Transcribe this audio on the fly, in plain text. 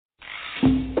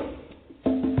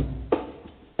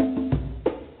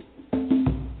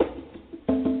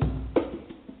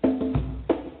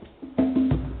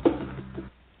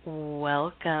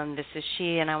welcome. This is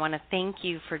She, and I want to thank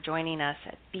you for joining us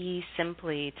at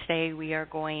BeSimply. Today we are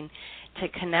going to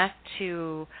connect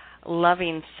to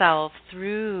loving self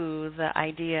through the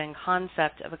idea and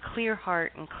concept of a clear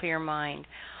heart and clear mind.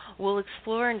 We'll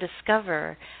explore and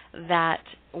discover that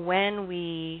when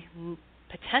we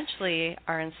potentially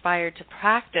are inspired to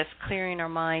practice clearing our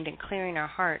mind and clearing our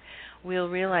heart, we'll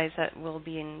realize that we'll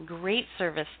be in great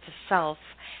service to self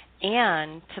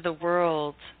and to the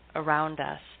world around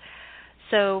us.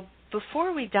 So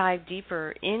before we dive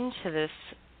deeper into this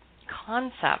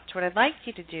concept, what I'd like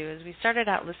you to do is we started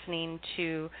out listening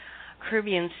to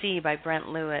Caribbean Sea by Brent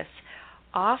Lewis.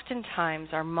 Oftentimes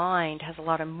our mind has a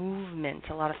lot of movement,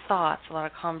 a lot of thoughts, a lot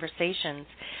of conversations.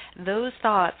 Those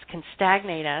thoughts can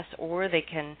stagnate us, or they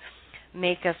can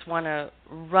make us want to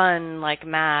run like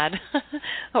mad,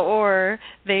 or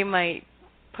they might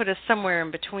put us somewhere in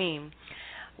between.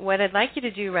 What I'd like you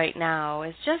to do right now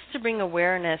is just to bring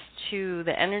awareness to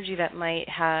the energy that might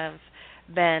have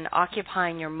been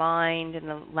occupying your mind in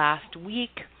the last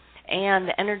week, and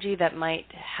the energy that might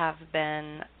have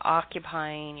been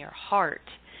occupying your heart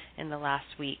in the last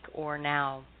week or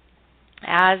now.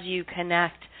 As you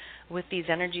connect with these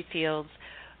energy fields,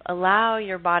 allow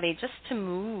your body just to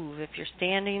move. If you're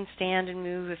standing, stand and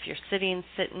move. If you're sitting,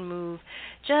 sit and move.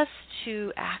 Just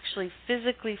to actually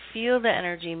physically feel the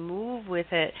energy, move with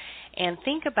it, and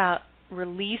think about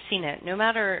releasing it, no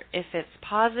matter if it's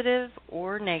positive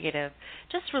or negative.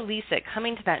 Just release it,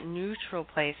 coming to that neutral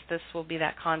place. This will be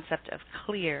that concept of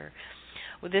clear.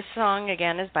 Well, this song,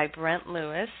 again, is by Brent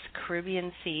Lewis,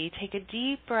 Caribbean Sea. Take a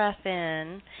deep breath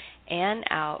in and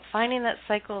out, finding that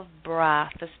cycle of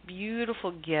breath, this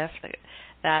beautiful gift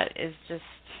that is just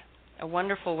a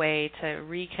wonderful way to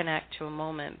reconnect to a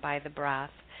moment by the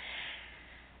breath.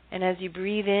 And as you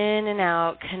breathe in and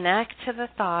out, connect to the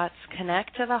thoughts,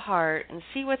 connect to the heart, and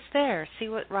see what's there, see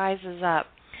what rises up,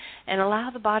 and allow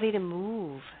the body to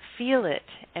move, feel it,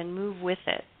 and move with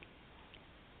it.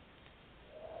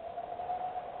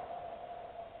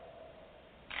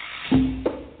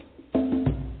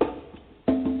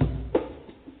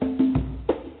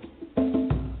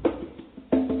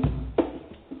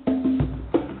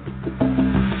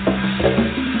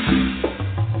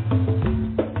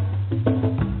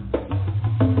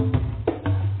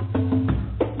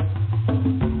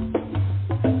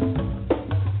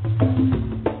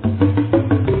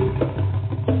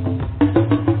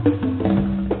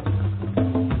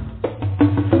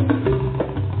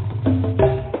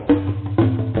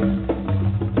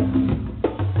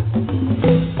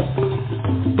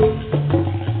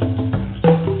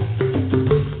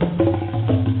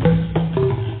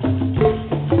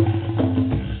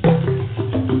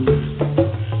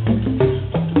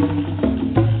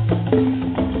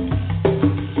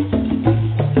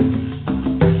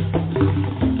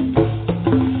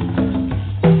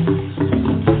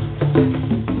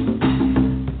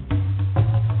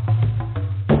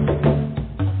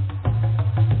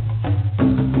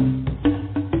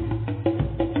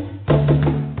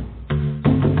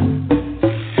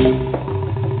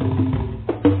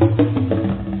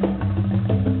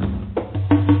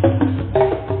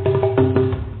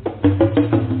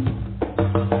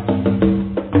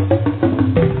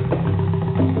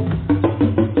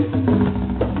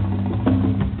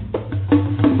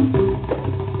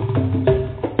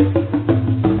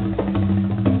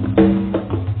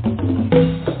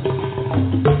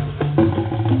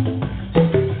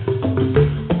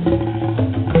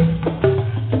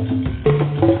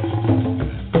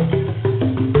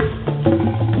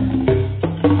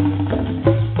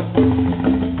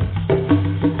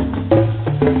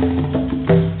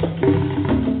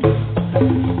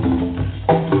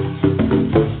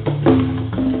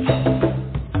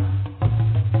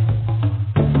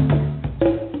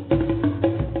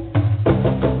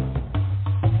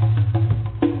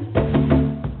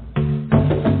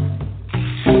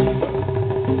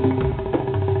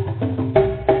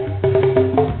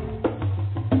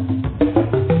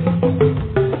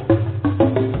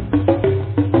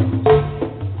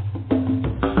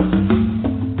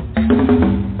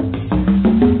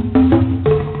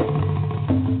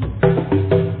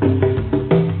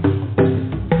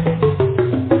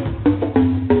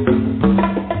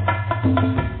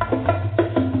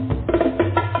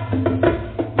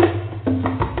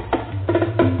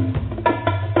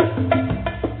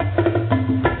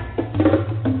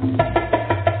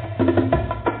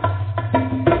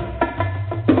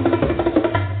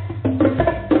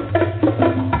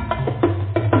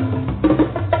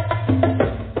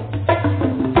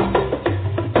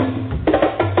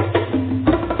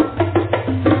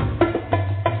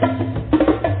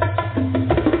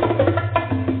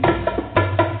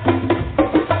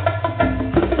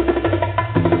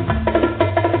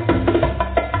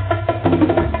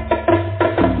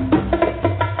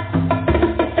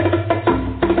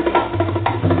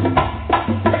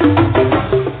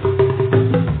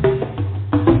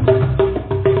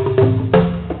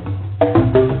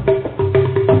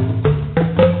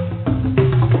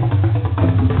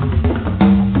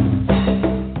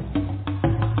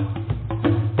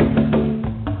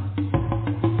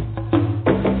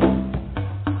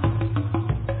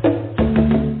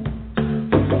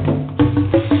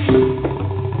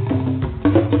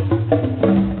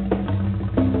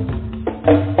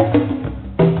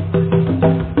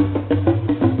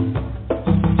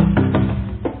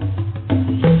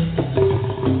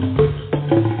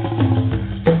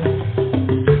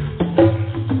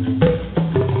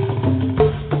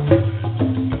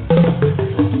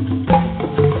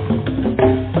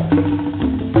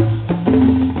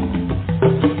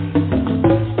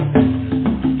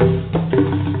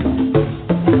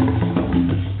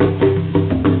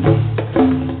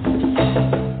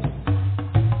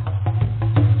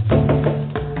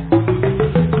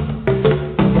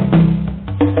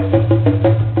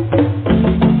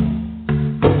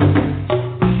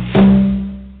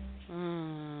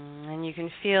 you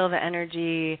can feel the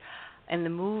energy and the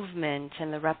movement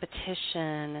and the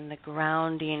repetition and the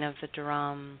grounding of the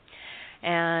drum.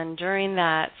 And during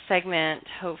that segment,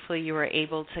 hopefully you were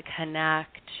able to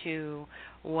connect to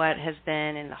what has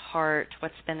been in the heart,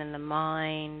 what's been in the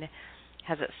mind.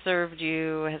 Has it served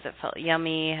you? Has it felt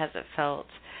yummy? Has it felt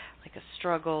like a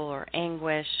struggle or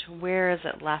anguish? Where has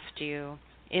it left you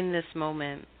in this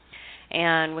moment?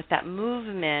 And with that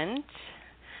movement,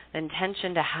 the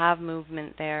intention to have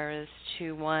movement there is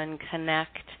to, one,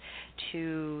 connect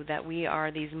to that we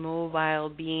are these mobile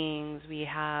beings. We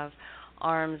have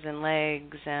arms and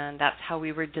legs, and that's how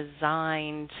we were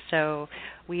designed. So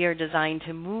we are designed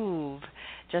to move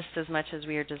just as much as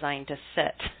we are designed to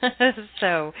sit.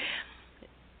 So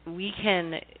we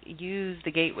can use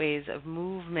the gateways of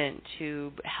movement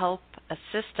to help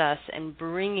assist us in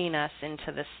bringing us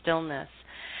into the stillness.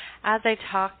 As I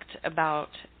talked about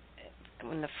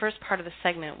in the first part of the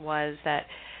segment, was that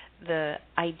the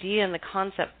idea and the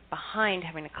concept behind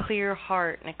having a clear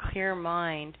heart and a clear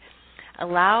mind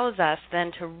allows us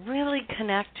then to really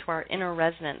connect to our inner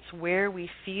resonance, where we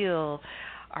feel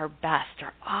our best,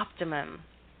 our optimum.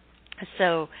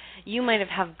 So you might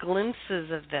have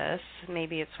glimpses of this.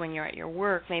 Maybe it's when you're at your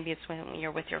work. Maybe it's when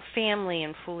you're with your family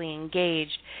and fully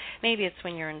engaged. Maybe it's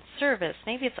when you're in service.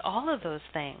 Maybe it's all of those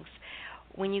things.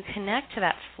 When you connect to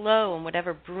that flow and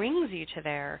whatever brings you to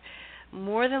there,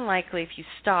 more than likely if you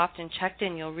stopped and checked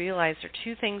in, you'll realize there are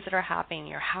two things that are happening.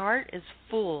 Your heart is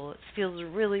full. It feels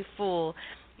really full.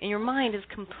 And your mind is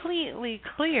completely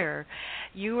clear.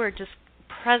 You are just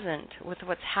present with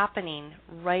what's happening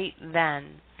right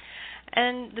then.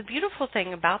 And the beautiful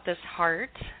thing about this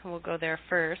heart, we'll go there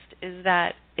first, is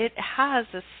that it has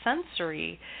a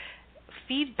sensory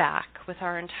feedback with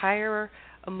our entire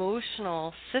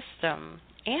emotional system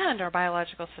and our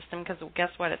biological system, because guess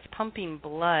what? It's pumping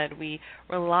blood. We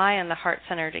rely on the heart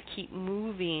center to keep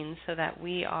moving so that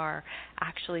we are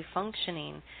actually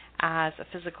functioning as a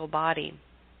physical body.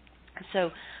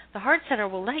 So the heart center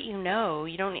will let you know.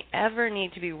 You don't ever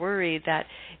need to be worried that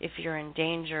if you're in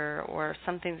danger or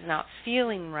something's not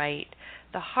feeling right.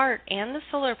 The heart and the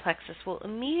solar plexus will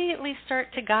immediately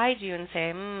start to guide you and say,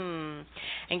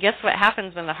 And guess what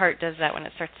happens when the heart does that, when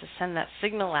it starts to send that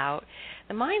signal out?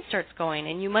 The mind starts going,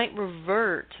 and you might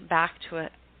revert back to an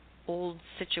old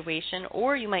situation,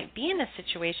 or you might be in a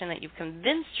situation that you've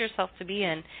convinced yourself to be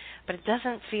in, but it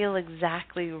doesn't feel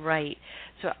exactly right.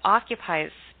 So it occupies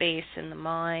space in the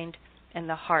mind and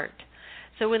the heart.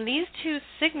 So when these two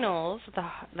signals,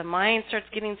 the mind starts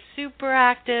getting super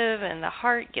active and the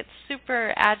heart gets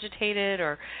super agitated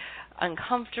or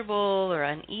uncomfortable or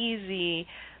uneasy,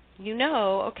 you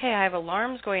know, okay, I have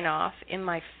alarms going off in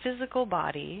my physical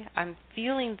body. I'm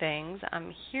feeling things.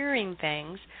 I'm hearing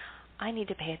things. I need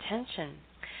to pay attention.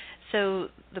 So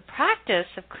the practice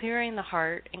of clearing the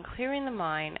heart and clearing the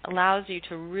mind allows you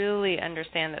to really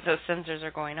understand that those sensors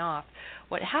are going off.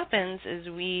 What happens is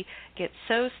we get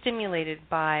so stimulated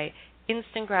by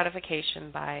instant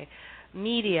gratification, by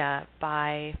media,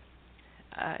 by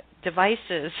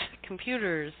devices,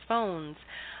 computers, phones.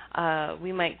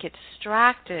 We might get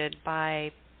distracted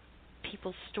by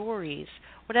people's stories,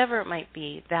 whatever it might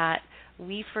be, that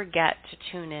we forget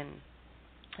to tune in.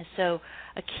 So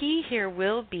a key here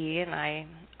will be, and I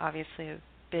obviously am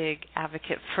a big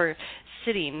advocate for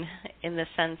sitting in the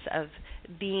sense of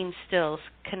being still,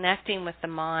 connecting with the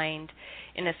mind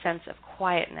in a sense of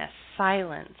quietness,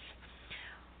 silence.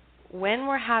 When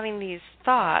we're having these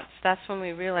thoughts, that's when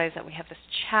we realize that we have this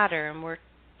chatter, and we're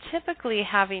typically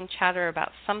having chatter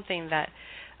about something that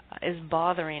is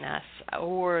bothering us,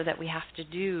 or that we have to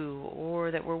do,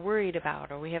 or that we're worried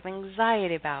about, or we have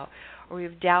anxiety about, or we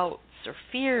have doubts or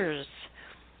fears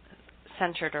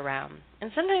centered around. And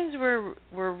sometimes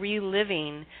we're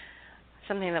reliving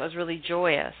something that was really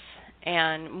joyous.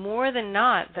 And more than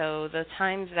not, though, the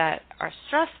times that are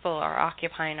stressful are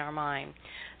occupying our mind.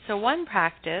 So one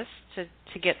practice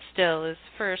to get still is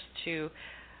first to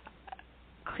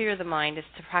clear the mind, is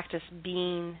to practice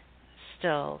being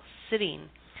still, sitting.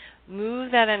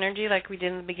 Move that energy like we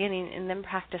did in the beginning, and then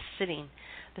practice sitting.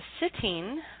 The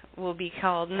sitting will be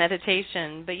called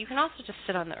meditation, but you can also just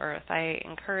sit on the earth. I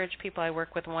encourage people I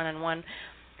work with one-on-one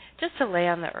just to lay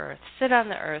on the earth, sit on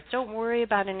the earth. Don't worry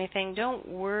about anything. Don't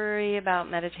worry about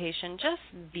meditation.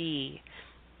 Just be.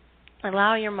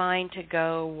 Allow your mind to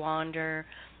go wander,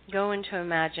 go into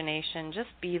imagination. Just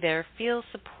be there. Feel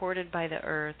supported by the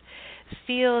earth.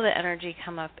 Feel the energy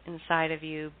come up inside of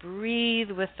you.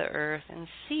 Breathe with the earth and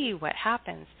see what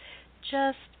happens.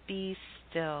 Just be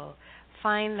still.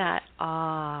 Find that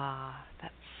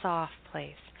that soft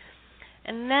place.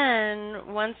 And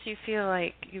then once you feel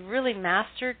like you really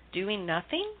mastered doing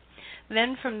nothing,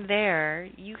 Then from there,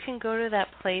 you can go to that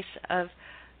place of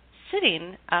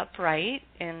sitting upright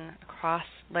in a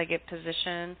cross-legged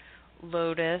position,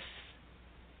 lotus,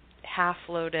 half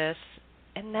lotus,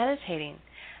 and meditating.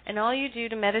 And all you do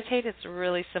to meditate, it's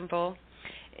really simple,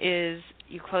 is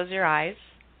you close your eyes,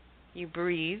 you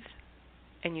breathe,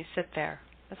 and you sit there.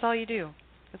 That's all you do.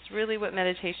 That's really what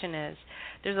meditation is.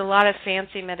 There's a lot of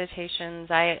fancy meditations.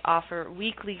 I offer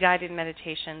weekly guided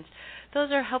meditations.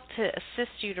 Those are help to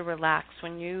assist you to relax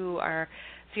when you are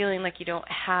feeling like you don't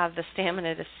have the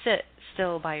stamina to sit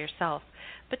still by yourself.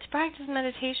 But to practice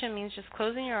meditation means just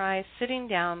closing your eyes, sitting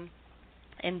down,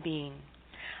 and being.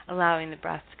 Allowing the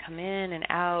breath to come in and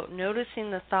out,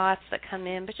 noticing the thoughts that come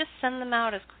in, but just send them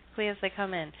out as quickly as they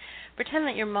come in. Pretend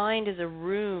that your mind is a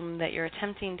room that you're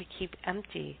attempting to keep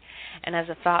empty. And as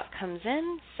a thought comes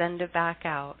in, send it back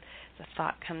out. As a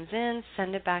thought comes in,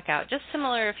 send it back out. Just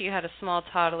similar if you had a small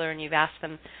toddler and you've asked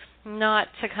them not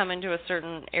to come into a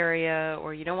certain area,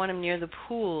 or you don't want them near the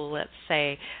pool, let's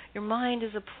say. Your mind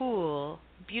is a pool,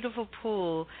 a beautiful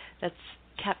pool that's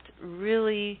kept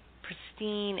really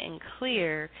pristine and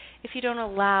clear. If you don't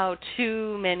allow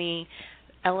too many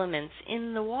elements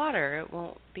in the water, it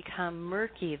won't become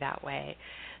murky that way.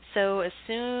 So as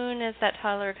soon as that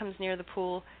toddler comes near the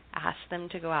pool, ask them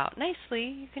to go out nicely.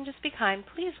 You can just be kind,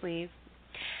 please leave.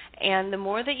 And the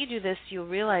more that you do this, you'll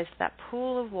realize that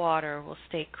pool of water will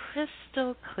stay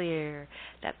crystal clear,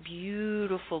 that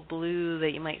beautiful blue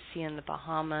that you might see in the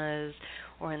Bahamas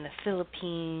or in the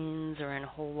Philippines or in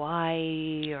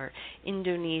Hawaii or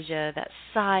Indonesia, that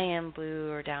cyan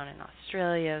blue, or down in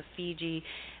Australia, Fiji,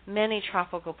 many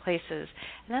tropical places.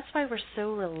 And that's why we're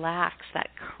so relaxed. That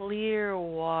clear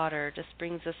water just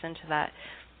brings us into that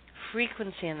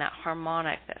frequency and that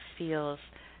harmonic that feels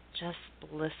just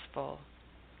blissful.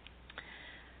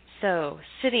 So,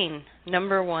 sitting,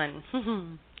 number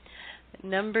 1.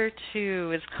 Number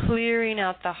 2 is clearing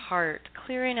out the heart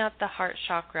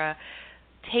chakra,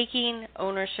 taking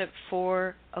ownership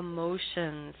for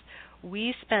emotions.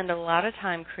 We spend a lot of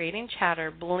time creating chatter,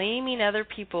 blaming other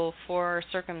people for our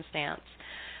circumstance.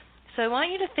 So I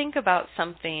want you to think about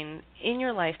something in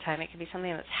your lifetime. It could be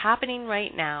something that's happening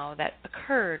right now, that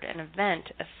occurred, an event,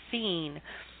 a scene,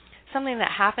 something that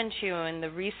happened to you in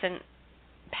the recent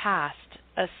past,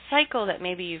 a cycle that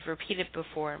maybe you've repeated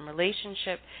before in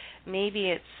relationship. Maybe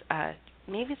it's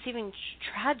even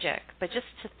tragic, but just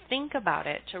to think about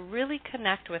it, to really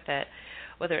connect with it,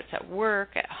 whether it's at work,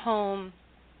 at home,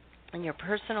 in your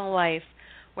personal life,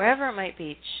 wherever it might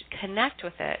be, connect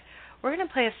with it. We're going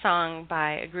to play a song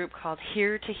by a group called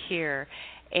Here to Hear,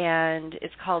 and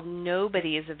it's called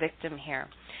Nobody is a Victim Here.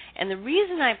 And the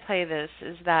reason I play this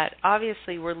is that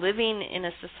obviously we're living in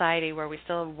a society where we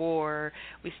still have war,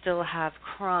 we still have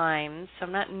crimes, so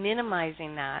I'm not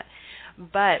minimizing that.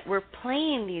 But we're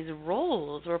playing these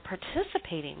roles, we're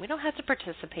participating. We don't have to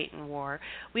participate in war.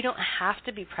 We don't have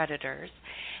to be predators.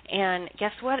 And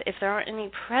guess what? If there aren't any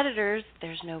predators,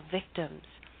 there's no victims.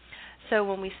 So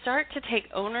when we start to take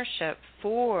ownership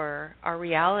for our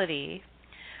reality,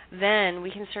 then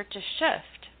we can start to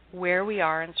shift where we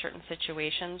are in certain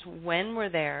situations. When we're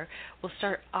there, we'll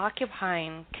start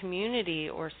occupying community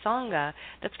or sangha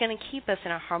that's going to keep us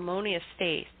in a harmonious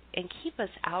state and keep us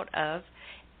out of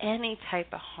any type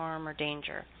of harm or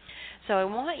danger. So I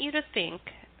want you to think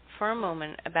for a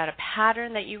moment about a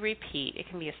pattern that you repeat. It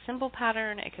can be a simple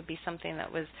pattern. It could be something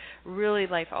that was really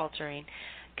life-altering.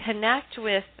 Connect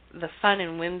with the fun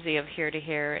and whimsy of Here to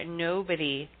Hear, and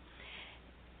Nobody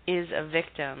is a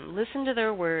Victim. Listen to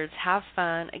their words. Have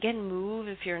fun. Again, move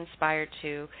if you're inspired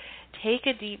to. Take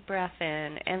a deep breath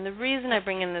in. And the reason I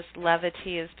bring in this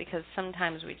levity is because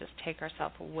sometimes we just take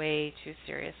ourselves way too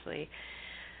seriously.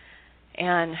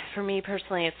 And for me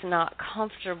personally, it's not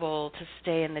comfortable to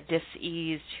stay in the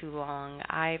dis-ease too long.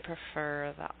 I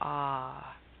prefer the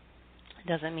awe. It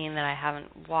doesn't mean that I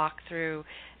haven't walked through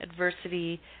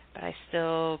adversity, but I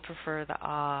still prefer the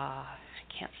awe.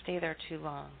 I can't stay there too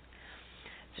long.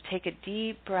 So take a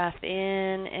deep breath in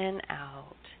and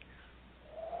out.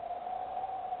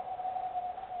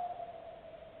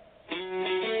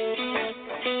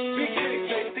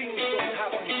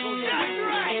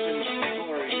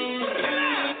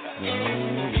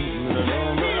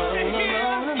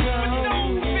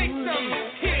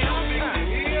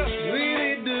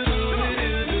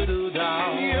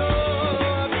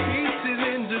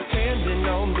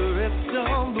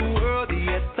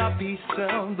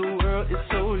 The world is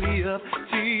solely up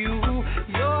to you.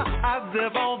 Your eyes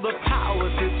have all the power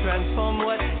to transform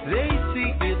what they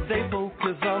see. If they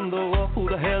focus on the wall, who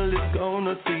the hell is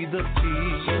gonna see the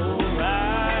peace? So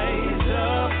rise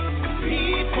up,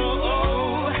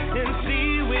 people, and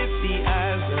see with the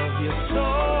eyes of your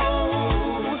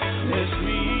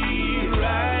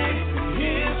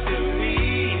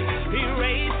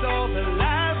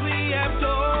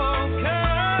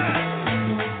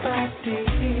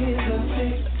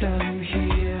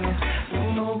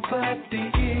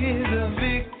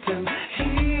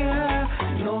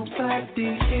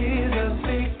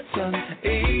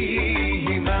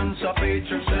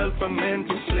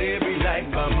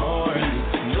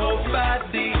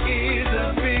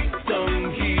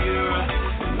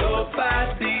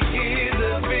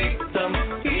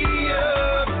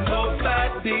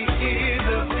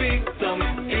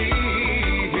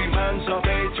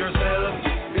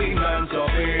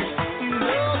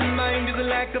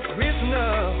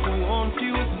prisoner who won't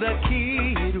use the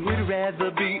key. It would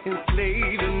rather be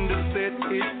enslaved and to set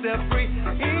itself free.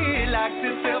 It locks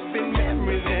itself in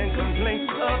memories and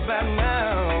complaints about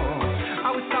now.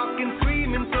 I was talking,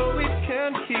 screaming, so it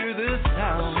can't hear the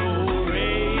sound. So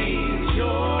raise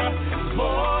your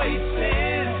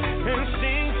voices and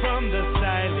sing from the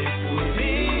silence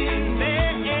within.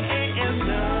 There is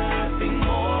nothing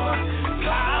more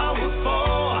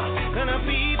powerful than a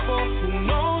people who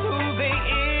know who they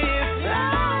is.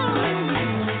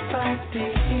 Nobody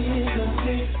is a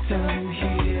victim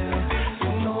here.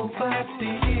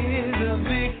 Nobody is a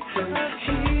victim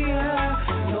here.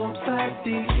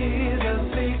 Nobody is a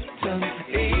victim.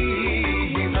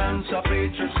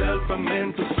 Emancipate yourself from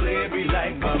mental slavery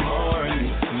like a morning.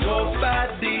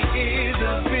 Nobody is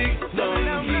a victim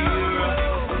here.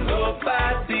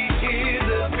 Nobody is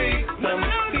a victim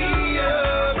here.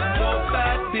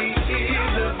 Nobody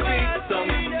is a victim.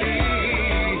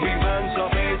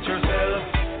 Emancipate yourself.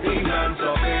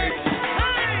 Emancipate.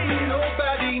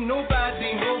 Nobody, nobody,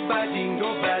 nobody,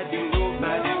 nobody, nobody.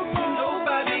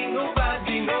 Nobody,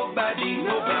 nobody, nobody,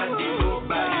 nobody,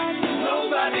 nobody.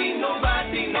 Nobody,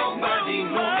 nobody, nobody,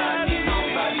 nobody,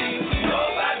 nobody.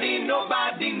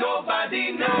 Nobody, nobody,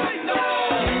 no, no.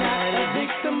 Not a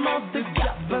victim of the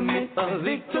government, a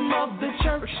victim of the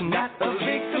church. Not a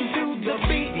victim to the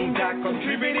beating that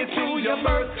contributed to your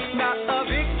birth. Not a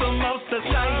victim of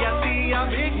society, a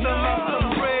victim of the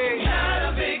praise. Not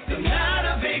a victim, not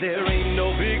a victim. There ain't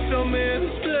no victim in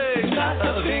this place. Not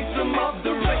a victim of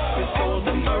the rapist or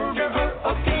the murderer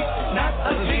of peace. Not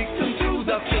a victim to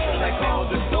the fix that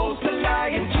causes those to lie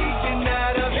and cheat. And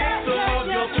not a victim of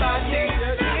your body.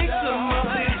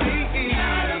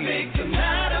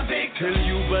 Till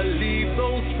you believe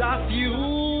those stop you.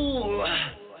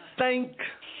 Think.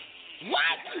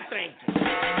 What you think?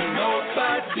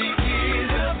 Nobody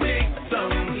is a victim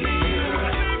here.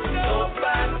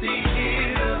 Nobody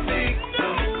is a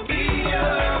victim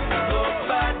here.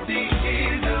 Nobody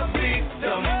is a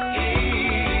victim.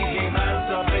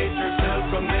 Emancipate yourself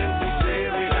from mental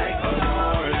slavery like a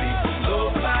Harley.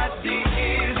 Nobody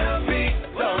is a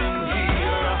victim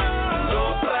here.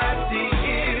 Nobody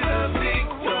is a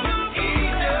victim.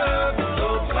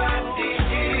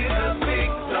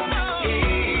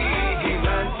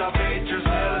 Emancipate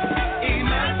yourself,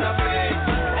 emancipate.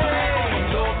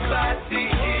 Nobody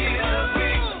is a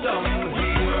victim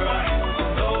here.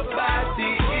 Nobody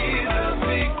is a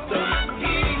victim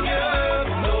here.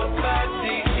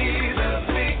 Nobody is a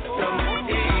victim.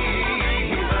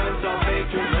 Emancipate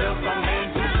yourself from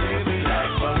mental slavery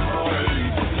like a Harley.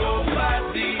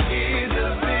 Nobody is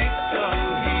a victim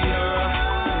here.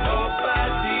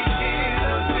 Nobody is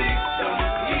a victim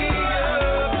here.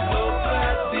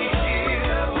 Nobody is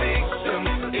a victim.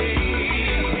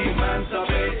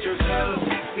 Emancipate yourself.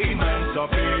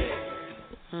 Emancipate.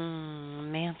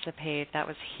 Emancipate. That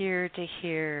was here to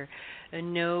here.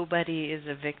 Nobody is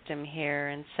a victim here.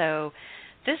 And so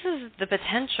this is the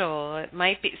potential. It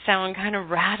might sound kind of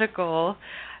radical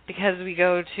because we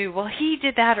go to, well, he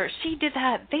did that or she did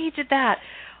that. They did that.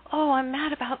 Oh, I'm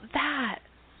mad about that.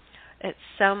 At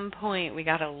some point, we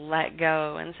got to let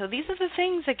go. And so these are the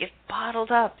things that get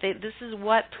bottled up. This is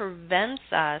what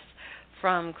prevents us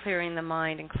from clearing the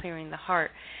mind and clearing the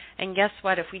heart. And guess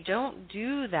what? If we don't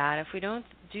do that, if we don't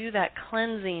do that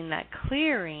cleansing, that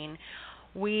clearing,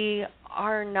 we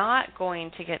are not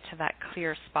going to get to that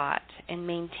clear spot and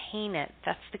maintain it.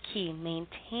 That's the key,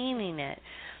 maintaining it.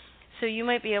 So you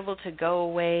might be able to go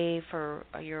away for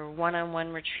your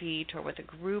one-on-one retreat or with a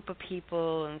group of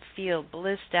people and feel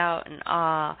blissed out and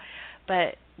awe.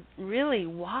 But really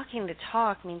walking the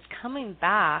talk means coming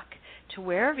back to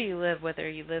wherever you live, whether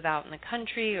you live out in the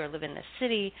country or live in the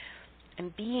city,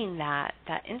 and being that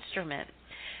instrument.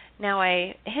 Now,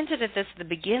 I hinted at this at the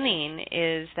beginning,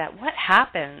 is that what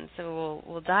happens, so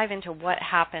we'll dive into what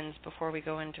happens before we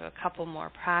go into a couple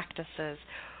more practices.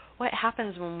 What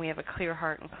happens when we have a clear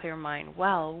heart and clear mind?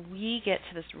 Well, we get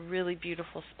to this really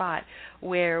beautiful spot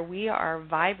where we are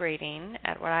vibrating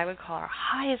at what I would call our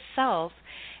highest self,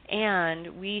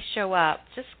 and we show up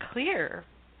just clear,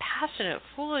 passionate,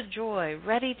 full of joy,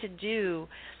 ready to do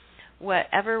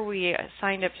whatever we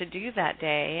signed up to do that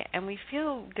day, and we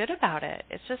feel good about it.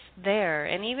 It's just there.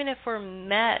 And even if we're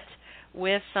met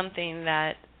with something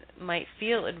that might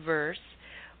feel adverse,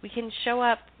 we can show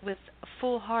up with a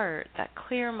full heart, that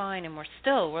clear mind, and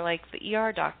we're like the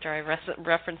ER doctor. I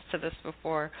referenced to this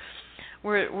before.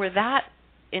 We're that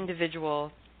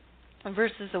individual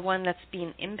versus the one that's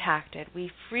being impacted. We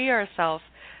free ourselves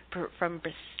from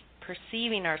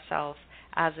perceiving ourselves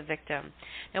as a victim.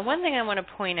 Now, one thing I want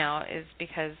to point out is,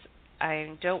 because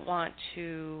I don't want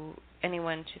to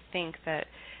anyone to think that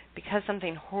because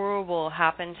something horrible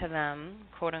happened to them,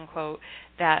 quote unquote,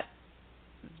 that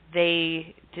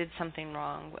they did something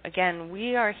wrong. Again,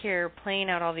 we are here playing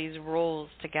out all these roles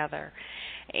together,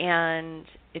 and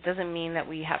it doesn't mean that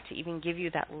we have to even give you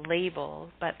that label,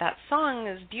 but that song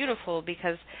is beautiful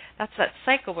because that's that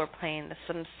cycle we're playing, the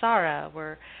samsara.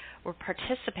 We're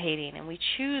participating, and we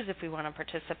choose if we want to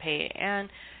participate. And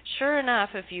sure enough,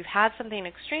 if you've had something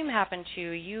extreme happen to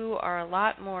you, you are a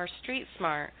lot more street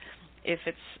smart. If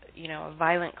it's, a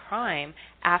violent crime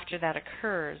after that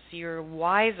occurs, you're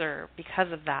wiser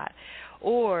because of that.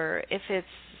 Or if it's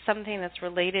something that's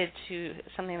related to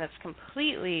something that's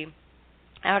completely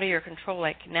out of your control,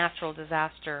 like natural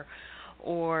disaster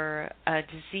or a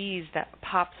disease that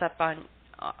pops up on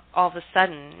all of a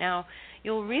sudden. Now,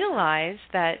 you'll realize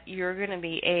that you're going to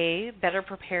be, better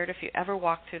prepared if you ever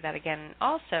walk through that again. And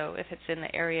also, if it's in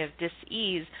the area of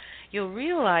dis-ease, you'll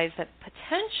realize that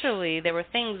potentially there were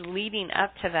things leading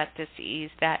up to that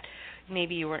dis-ease that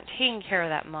maybe you weren't taking care of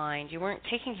that mind, you weren't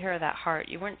taking care of that heart,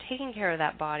 you weren't taking care of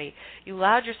that body. You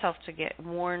allowed yourself to get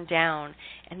worn down,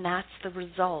 and that's the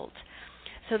result.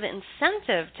 So the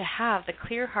incentive to have the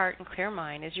clear heart and clear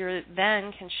mind is you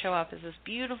then can show up as this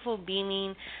beautiful,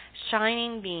 beaming,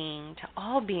 shining being to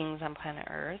all beings on planet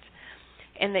Earth,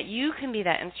 and that you can be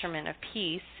that instrument of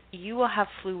peace. You will have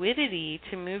fluidity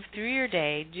to move through your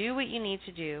day, do what you need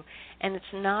to do, and it's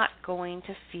not going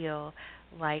to feel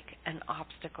like an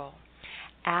obstacle.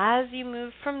 As you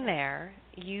move from there,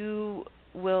 you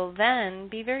will then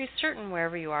be very certain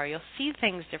wherever you are. You'll see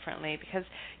things differently because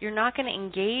you're not going to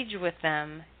engage with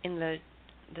them in the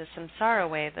samsara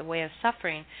way, the way of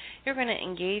suffering. You're going to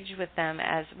engage with them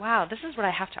as, wow, this is what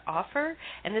I have to offer,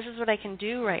 and this is what I can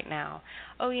do right now.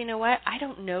 Oh, you know what? I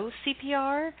don't know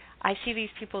CPR. I see these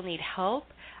people need help.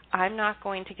 I'm not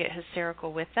going to get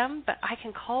hysterical with them, but I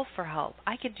can call for help.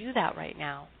 I could do that right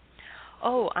now.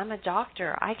 Oh, I'm a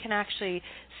doctor. I can actually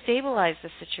stabilize the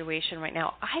situation right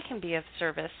now. I can be of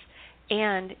service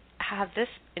and have this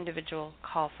individual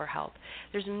call for help.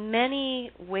 There's many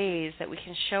ways that we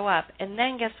can show up, and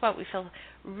then guess what? We feel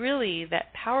really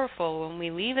that powerful when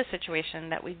we leave a situation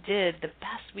that we did the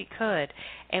best we could,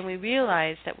 and we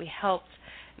realize that we helped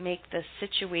make the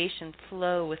situation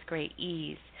flow with great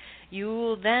ease. You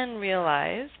will then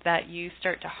realize that you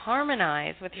start to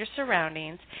harmonize with your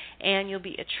surroundings, and you'll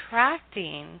be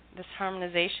attracting this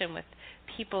harmonization with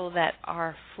people that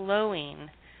are flowing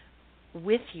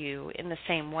with you in the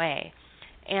same way.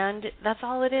 And that's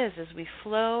all it is we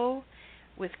flow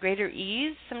with greater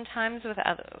ease sometimes with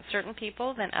certain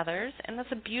people than others, and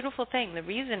that's a beautiful thing. The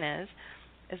reason is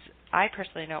I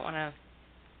personally don't want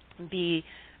to be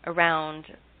around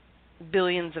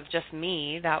billions of just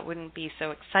me. That wouldn't be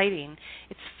so exciting.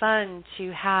 It's fun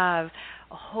to have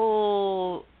a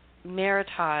whole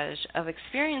meritage of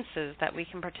experiences that we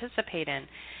can participate in.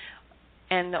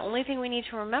 And the only thing we need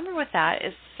to remember with that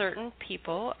is certain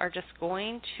people are just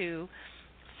going to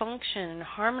function and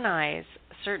harmonize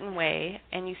a certain way.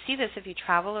 And you see this if you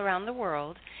travel around the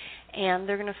world, and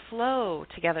they're going to flow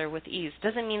together with ease.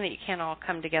 Doesn't mean that you can't all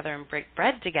come together and break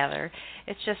bread together.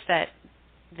 It's just that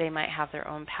they might have their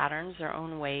own patterns, their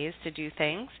own ways to do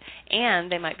things, and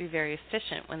they might be very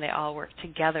efficient when they all work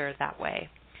together that way.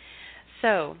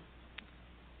 So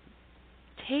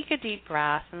take a deep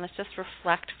breath, and let's just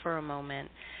reflect for a moment,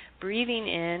 breathing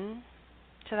in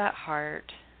to that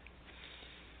heart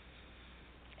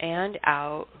and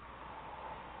out.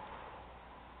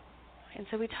 And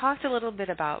so we talked a little bit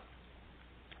about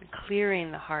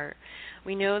clearing the heart.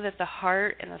 We know that the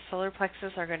heart and the solar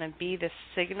plexus are going to be the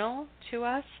signal to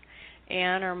us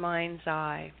and our mind's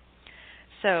eye.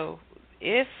 So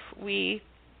if we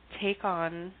take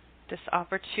on this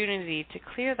opportunity to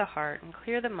clear the heart and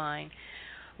clear the mind,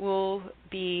 we'll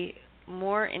be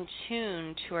more in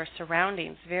tune to our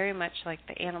surroundings, very much like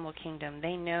the animal kingdom.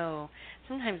 They know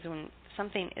sometimes when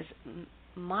something is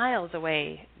miles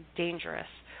away, dangerous,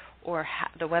 or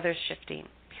the weather's shifting,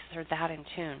 because they're that in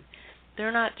tune.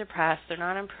 They're not depressed. They're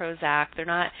not on Prozac. They're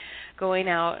not going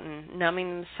out and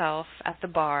numbing themselves at the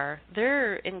bar.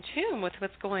 They're in tune with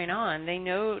what's going on. They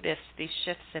notice these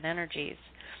shifts in energies.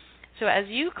 So as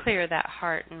you clear that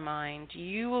heart and mind,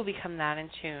 you will become that in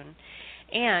tune.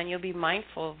 And you'll be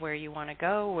mindful of where you want to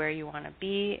go, where you want to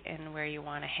be, and where you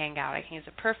want to hang out. I can use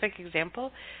a perfect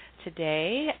example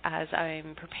today as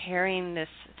I'm preparing this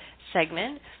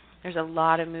segment. There's a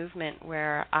lot of movement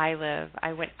where I live.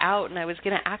 I went out and I was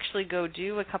going to actually go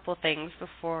do a couple things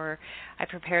before I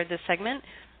prepared this segment,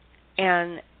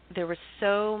 and there was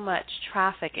so much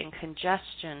traffic and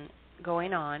congestion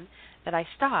going on that I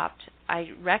stopped. I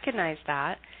recognized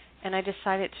that, and I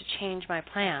decided to change my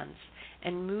plans.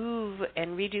 and move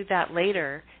and redo that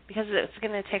later, because it's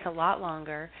going to take a lot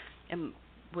longer and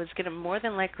was going to more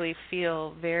than likely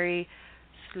feel very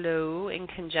slow and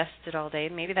congested all day.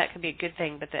 Maybe that could be a good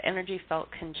thing, but the energy felt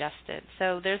congested.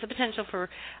 So there's a potential for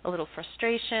a little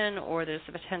frustration, or there's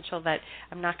a potential that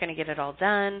I'm not going to get it all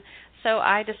done. So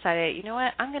I decided, you know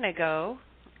what, I'm going to go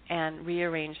and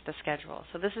rearrange the schedule.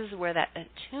 So this is where that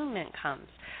attunement comes.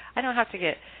 I don't have to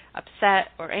get upset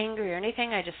or angry or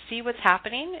anything. I just see what's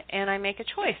happening and I make a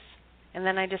choice. And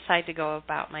then I decide to go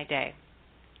about my day.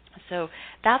 So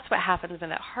that's what happens when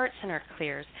that heart center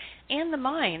clears. And the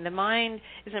mind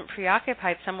isn't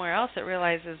preoccupied somewhere else. It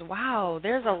realizes, wow,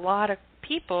 there's a lot of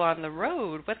people on the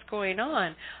road. What's going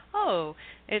on? Oh,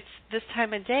 it's this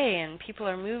time of day and people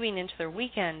are moving into their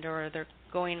weekend, or they're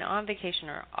going on vacation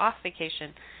or off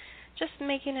vacation. Just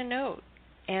making a note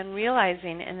and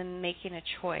realizing, and then making a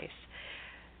choice.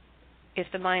 If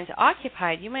the mind's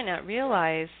occupied, you might not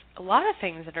realize a lot of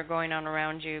things that are going on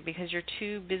around you because you're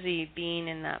too busy being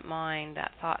in that mind,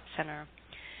 that thought center.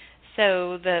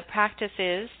 So the practice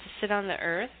is to sit on the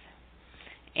earth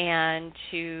and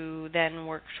to then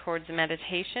work towards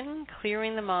meditation,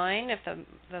 clearing the mind. If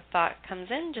the thought comes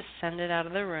in, just send it out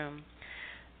of the room.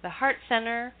 The heart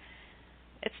center,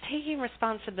 it's taking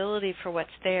responsibility for what's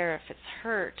there. If it's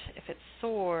hurt, if it's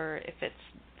sore, if it's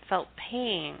felt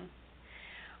pain,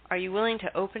 are you willing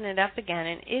to open it up again?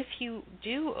 And if you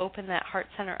do open that heart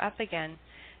center up again,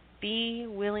 be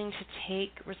willing to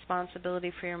take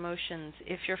responsibility for your emotions.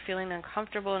 If you're feeling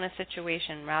uncomfortable in a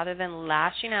situation, rather than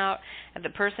lashing out at the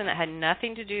person that had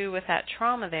nothing to do with that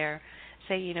trauma there,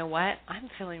 say, you know what, I'm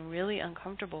feeling really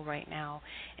uncomfortable right now,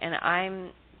 and I'm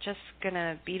just going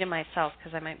to be to myself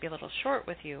because I might be a little short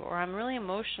with you, or I'm really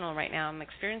emotional right now, I'm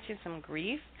experiencing some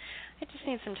grief. I just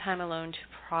need some time alone to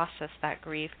process that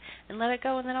grief and let it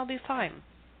go, and then I'll be fine.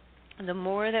 And the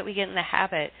more that we get in the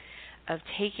habit of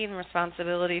taking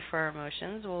responsibility for our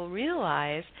emotions, we'll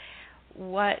realize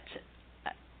what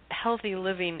healthy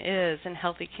living is and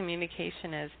healthy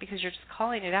communication is, because you're just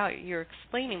calling it out. You're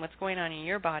explaining what's going on in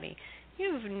your body.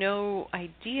 You have no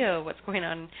idea what's going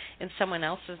on in someone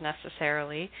else's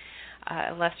necessarily,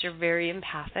 unless you're very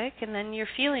empathic, and then you're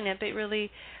feeling it, but really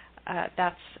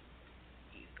that's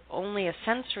only a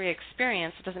sensory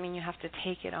experience. It doesn't mean you have to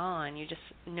take it on. You just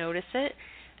notice it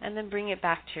and then bring it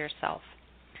back to yourself.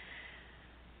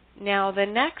 Now, the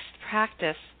next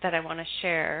practice that I want to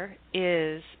share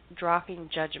is dropping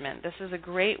judgment. This is a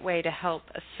great way to help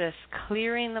assist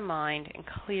clearing the mind and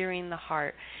clearing the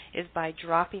heart, is by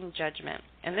dropping judgment.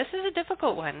 And this is a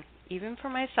difficult one. Even for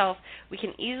myself, we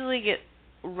can easily get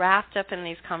wrapped up in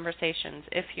these conversations.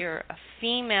 If you're a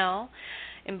female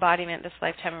embodiment this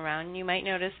lifetime around, you might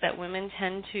notice that women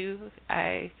tend to,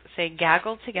 I say,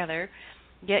 gaggle together,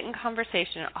 get in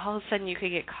conversation, and all of a sudden you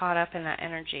could get caught up in that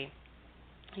energy.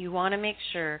 You want to make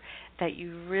sure that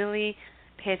you really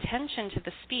pay attention to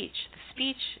the speech. The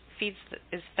speech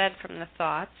is fed from the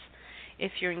thoughts.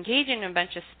 If you're engaging in a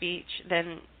bunch of speech,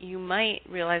 then you might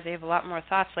realize they have a lot more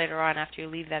thoughts later on after you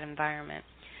leave that environment.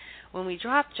 When we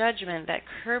drop judgment, that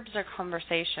curbs our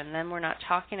conversation. Then we're not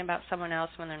talking about someone else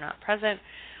when they're not present.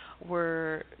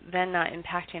 We're then not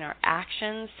impacting our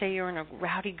actions. Say you're in a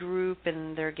rowdy group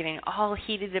and they're getting all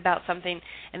heated about something,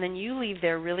 and then you leave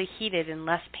there really heated and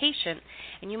less patient,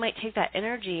 and you might take that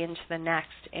energy into the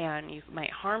next, and you might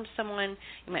harm someone,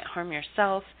 you might harm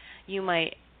yourself, you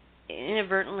might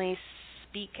inadvertently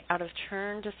speak out of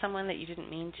turn to someone that you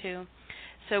didn't mean to.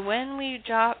 So when we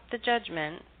drop the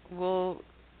judgment, we'll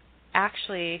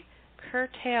actually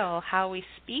curtail how we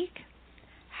speak,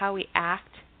 how we act,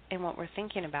 and what we're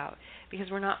thinking about,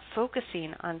 because we're not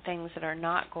focusing on things that are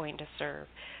not going to serve.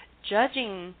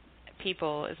 Judging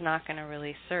people is not going to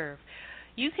really serve.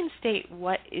 You can state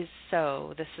what is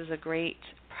so. This is a great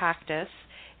practice.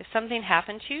 If something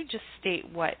happened to you, just state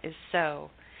what is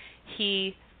so.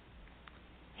 He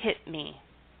hit me.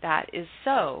 That is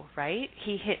so, right?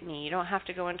 He hit me. You don't have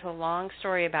to go into a long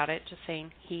story about it, just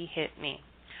saying he hit me.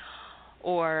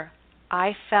 Or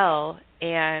I fell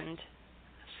and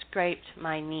scraped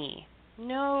my knee.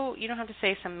 No, you don't have to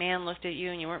say some man looked at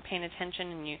you and you weren't paying attention,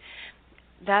 and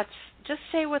just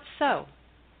say what's so.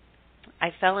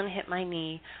 I fell and hit my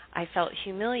knee. I felt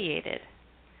humiliated.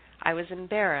 I was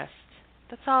embarrassed.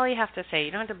 That's all you have to say.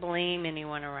 You don't have to blame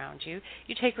anyone around you.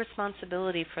 You take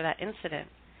responsibility for that incident.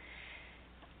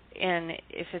 And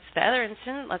if it's the other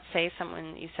incident, let's say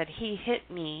someone, you said he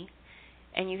hit me,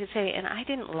 and you could say, and I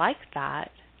didn't like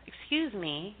that. Excuse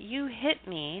me, you hit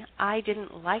me. I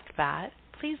didn't like that.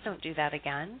 Please don't do that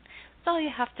again. That's all you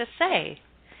have to say.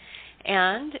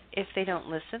 And if they don't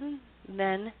listen,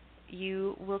 then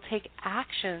you will take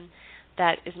action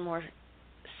that is more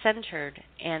centered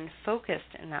and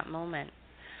focused in that moment.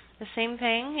 The same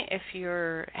thing, if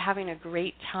you're having a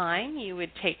great time, you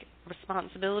would take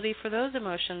responsibility for those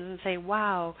emotions and say,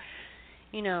 wow,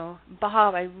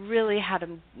 Bob, I really had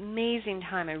an amazing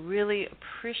time. I really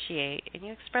appreciate. And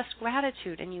you express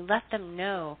gratitude and you let them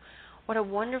know what a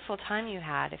wonderful time you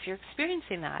had if you're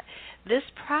experiencing that. This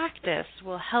practice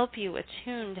will help you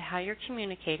attune to how you're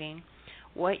communicating,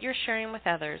 what you're sharing with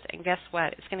others, and guess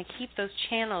what? It's going to keep those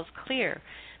channels clear.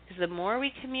 Because the more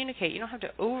we communicate, you don't have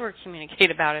to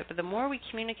over-communicate about it, but the more we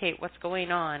communicate what's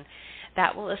going on,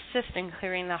 that will assist in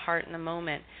clearing the heart in the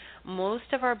moment.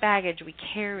 Most of our baggage we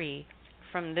carry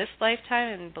from this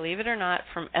lifetime, and believe it or not,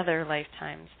 from other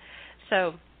lifetimes.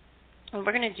 So what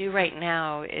we're going to do right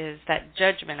now is that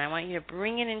judgment. I want you to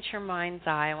bring it into your mind's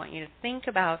eye. I want you to think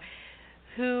about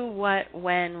who, what,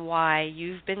 when, why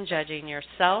you've been judging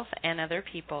yourself and other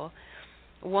people.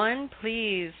 One,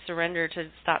 please surrender to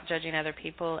stop judging other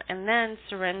people, and then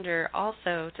surrender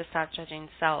also to stop judging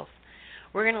self.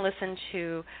 We're going to listen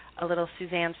to a little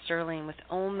Suzanne Sterling with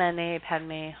Om Mani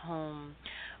Padme Hum.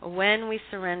 When we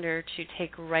surrender to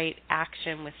take right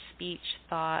action with speech,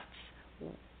 thoughts,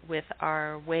 with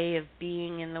our way of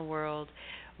being in the world,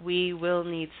 we will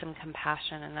need some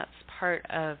compassion, and that's part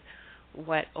of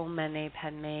what Om Mani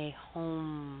Padme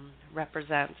Hum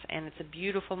represents. And it's a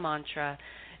beautiful mantra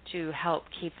to help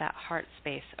keep that heart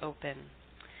space open.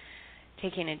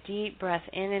 Taking a deep breath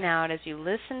in and out as you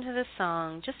listen to the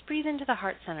song, just breathe into the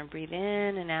heart center. Breathe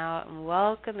in and out and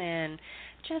welcome in,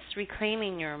 just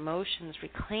reclaiming your emotions,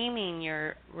 reclaiming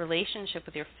your relationship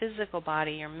with your physical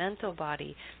body, your mental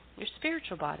body, your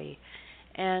spiritual body,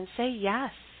 and say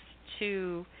yes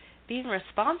to being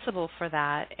responsible for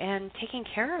that and taking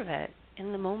care of it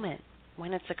in the moment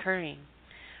when it's occurring.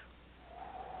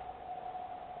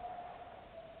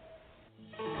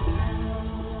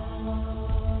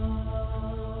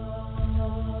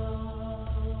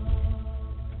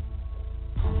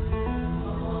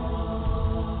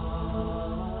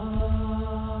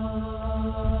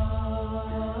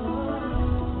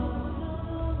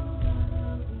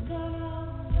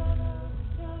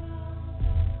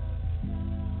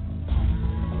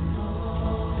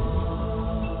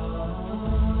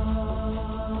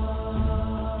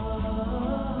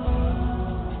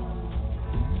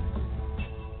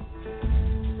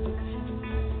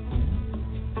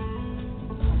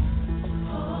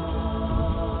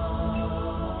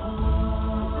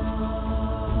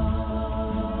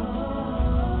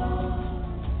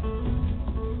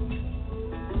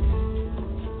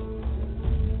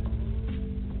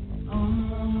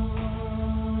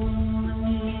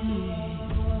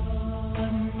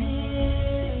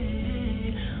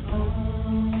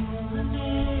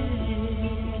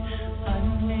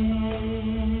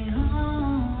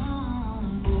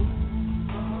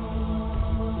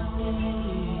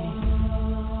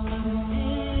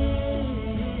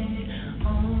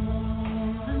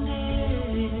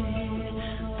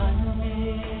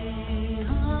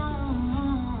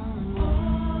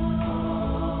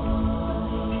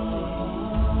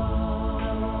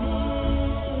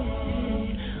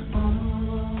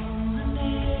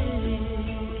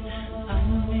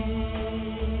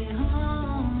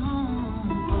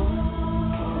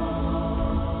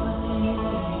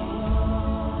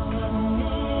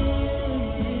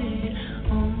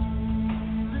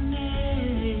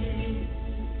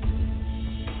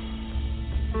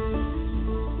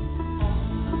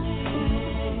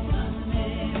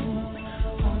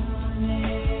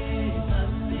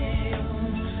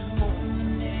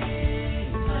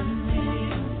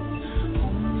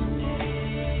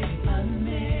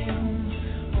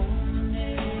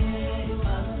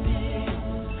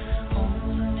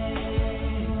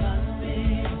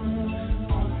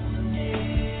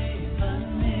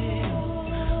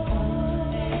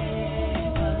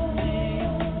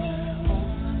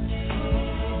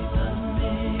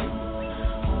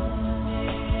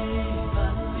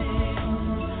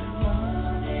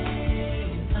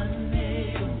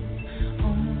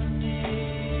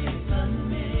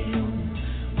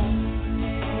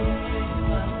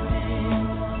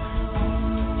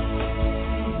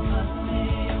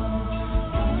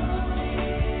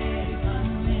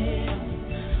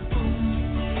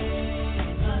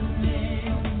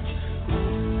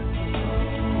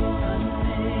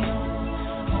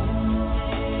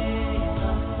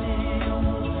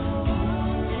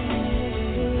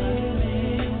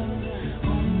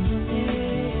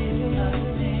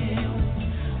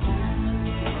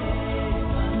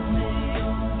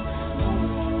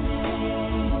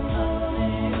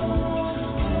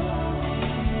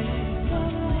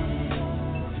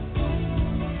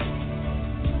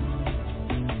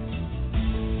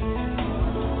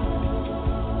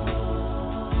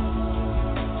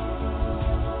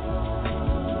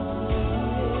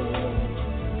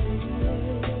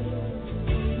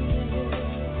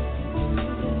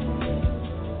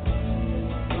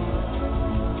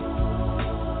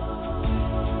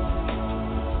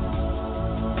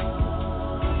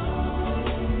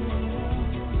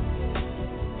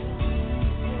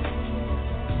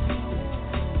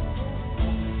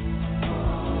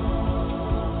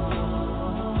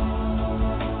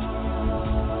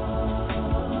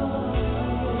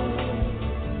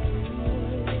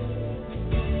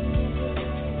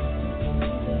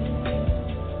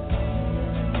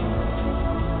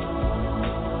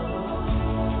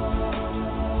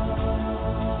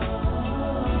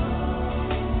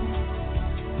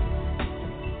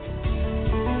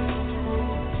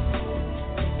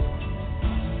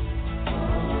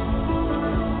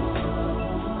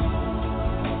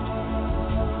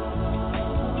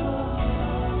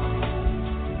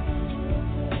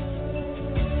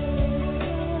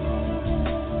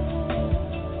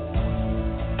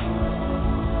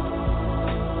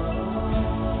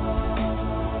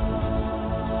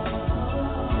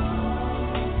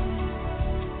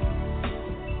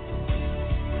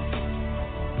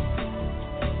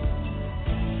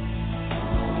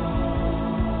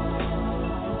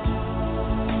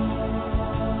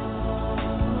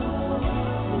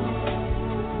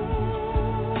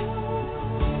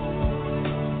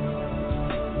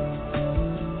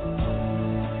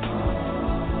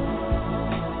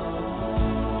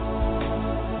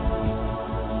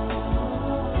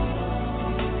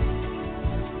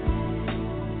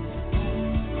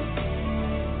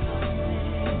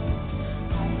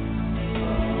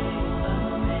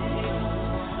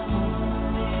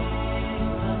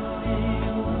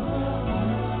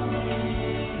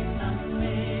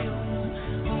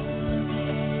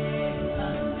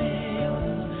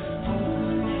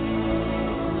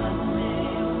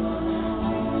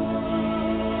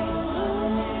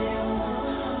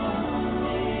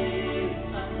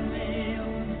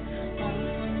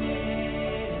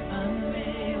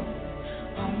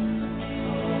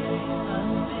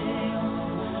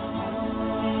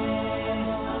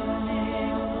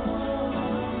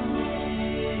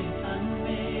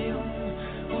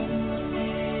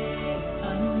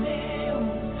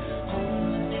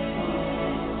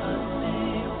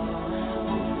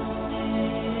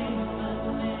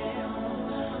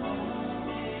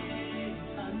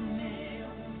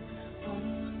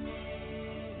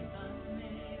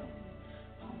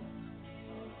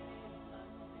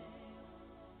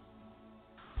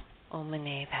 Om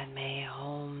Mani Padme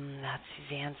Hum. That's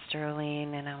Suzanne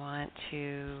Sterling, and I want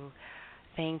to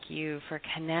thank you for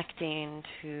connecting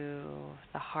to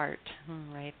the heart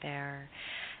right there.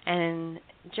 And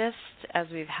just as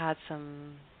we've had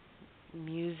some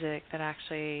music that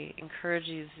actually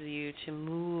encourages you to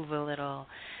move a little,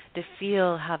 to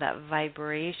feel how that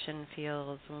vibration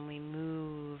feels when we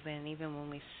move and even when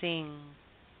we sing.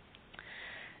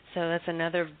 So that's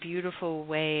another beautiful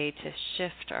way to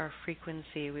shift our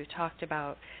frequency. We've talked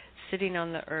about sitting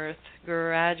on the earth,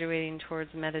 graduating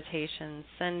towards meditation,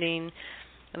 sending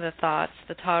the thoughts,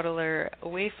 the toddler,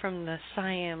 away from the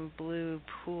cyan blue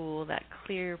pool, that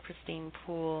clear, pristine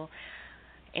pool,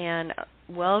 and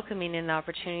welcoming in the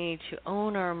opportunity to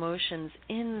own our emotions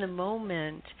in the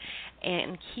moment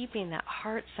and keeping that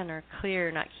heart center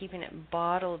clear, not keeping it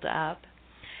bottled up.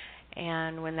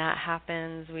 And when that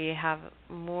happens, we have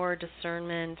more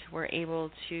discernment. We're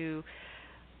able to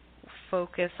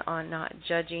focus on not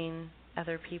judging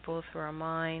other people through our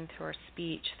mind, through our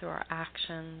speech, through our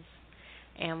actions,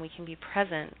 and we can be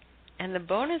present. And the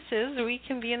bonus is we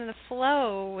can be in the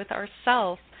flow with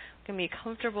ourselves. We can be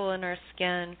comfortable in our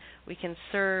skin. We can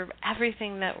serve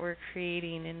everything that we're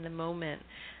creating in the moment,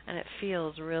 and it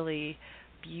feels really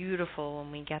beautiful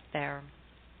when we get there.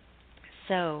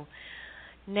 So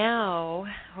now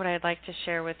what I'd like to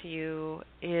share with you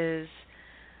is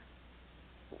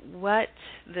what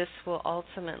this will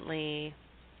ultimately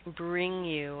bring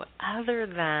you, other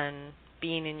than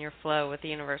being in your flow with the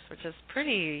universe, which is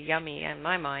pretty yummy in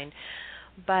my mind.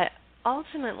 But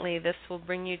ultimately, this will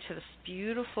bring you to this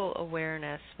beautiful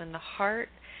awareness. When the heart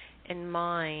and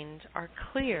mind are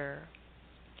clear,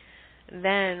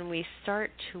 then we start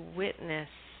to witness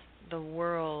the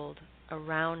world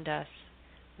around us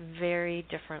very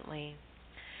differently.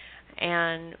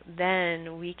 And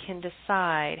then we can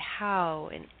decide how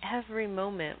in every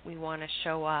moment we want to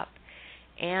show up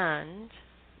and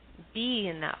be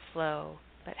in that flow,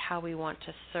 but how we want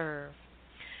to serve.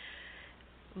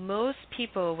 Most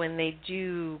people, when they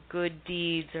do good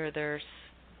deeds, or they're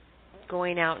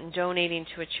going out and donating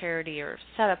to a charity or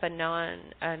set up a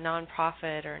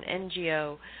nonprofit or an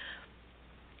NGO,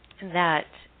 that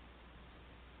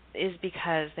is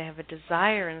because they have a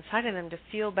desire inside of them to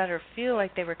feel better, feel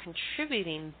like they were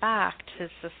contributing back to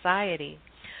society.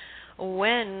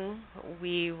 When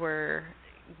we were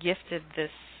gifted this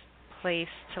place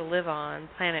to live on,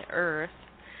 planet Earth,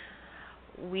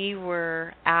 we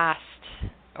were asked,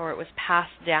 or it was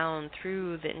passed down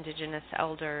through the indigenous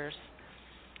elders,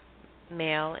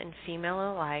 male and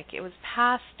female alike. It was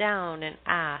passed down and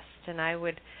asked, and I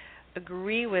would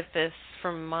agree with this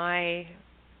from my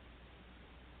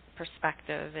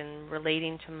perspective in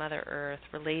relating to Mother Earth,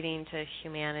 relating to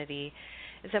humanity,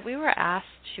 is that we were asked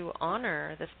to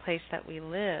honor this place that we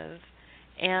live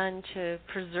and to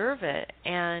preserve it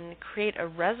and create a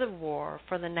reservoir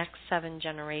for the next 7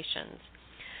 generations.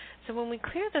 So when we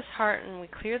clear this heart and we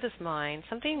clear this mind,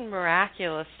 something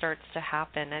miraculous starts to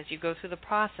happen as you go through the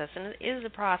process, and it is a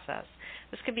process.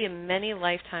 This could be a many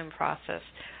lifetime process.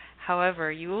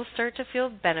 However, you will start to feel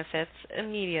benefits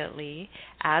immediately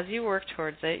as you work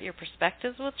towards it. Your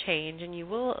perspectives will change and you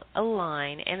will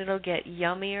align, and it'll get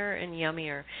yummier and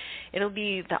yummier. It'll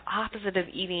be the opposite of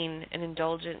eating an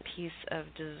indulgent piece of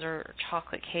dessert or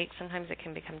chocolate cake. Sometimes it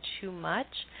can become too much,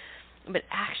 but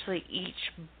actually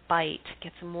each bite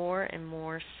gets more and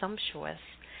more sumptuous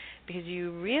because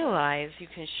you realize you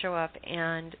can show up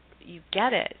and you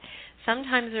get it.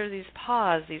 Sometimes there are these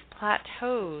pauses, these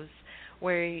plateaus,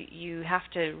 where you have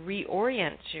to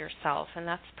reorient yourself, and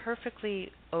that's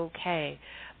perfectly okay.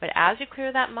 But as you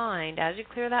clear that mind, as you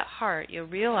clear that heart, you'll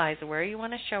realize where you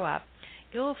want to show up.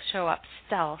 You'll show up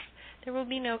stealth. There will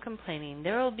be no complaining.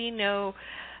 There will be no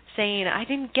saying, I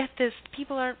didn't get this.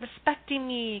 People aren't respecting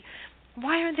me.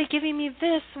 Why aren't they giving me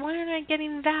this? Why aren't I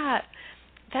getting that?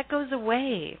 That goes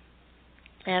away.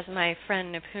 As my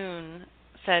friend Nipun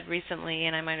said recently,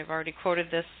 and I might have already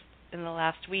quoted this in the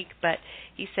last week, but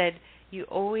he said, you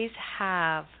always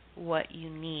have what you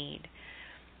need.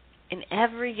 In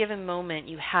every given moment,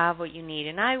 you have what you need.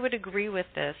 And I would agree with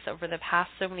this. Over the past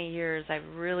so many years,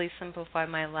 I've really simplified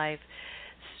my life,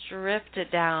 stripped it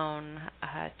down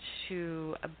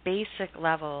to a basic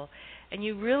level. And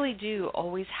you really do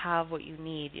always have what you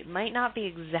need. It might not be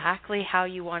exactly how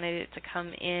you wanted it to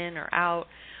come in or out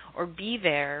or be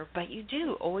there, but you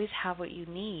do always have what you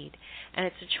need. And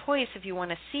it's a choice if you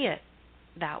want to see it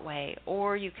that way,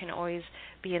 or you can always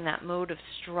be in that mode of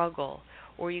struggle,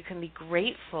 or you can be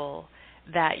grateful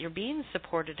that you're being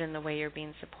supported in the way you're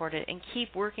being supported and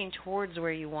keep working towards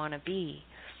where you want to be.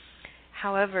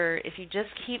 However, if you just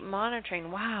keep monitoring,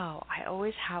 wow, I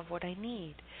always have what I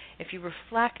need. If you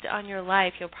reflect on your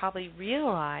life, you'll probably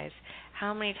realize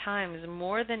how many times,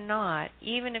 more than not,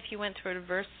 even if you went through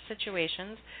adverse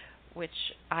situations, which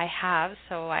I have,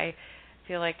 so I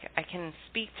feel like I can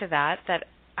speak to that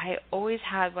I always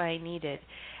had what I needed.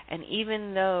 And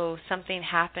even though something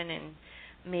happened and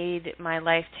made my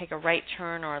life take a right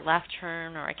turn or a left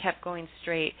turn, or I kept going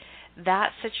straight,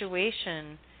 that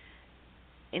situation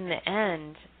in the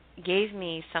end gave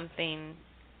me something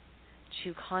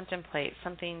to contemplate,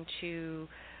 something to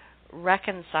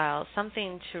reconcile,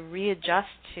 something to readjust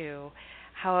to.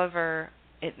 However,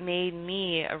 it made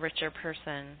me a richer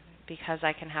person because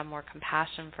I can have more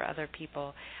compassion for other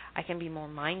people. I can be more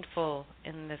mindful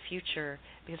in the future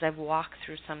because I've walked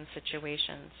through some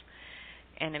situations.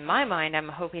 And in my mind, I'm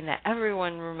hoping that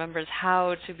everyone remembers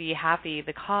how to be happy,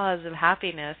 the cause of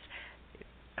happiness,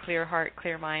 clear heart,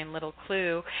 clear mind, little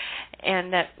clue,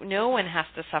 and that no one has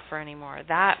to suffer anymore.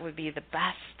 That would be the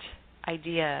best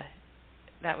idea.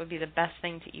 That would be the best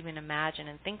thing to even imagine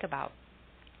and think about.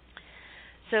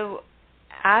 So,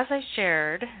 as I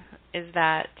shared, is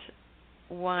that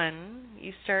one,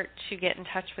 you start to get in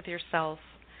touch with yourself.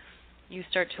 You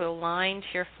start to align to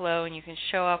your flow, and you can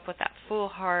show up with that full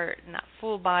heart and that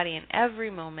full body in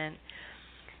every moment.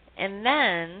 And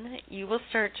then you will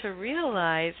start to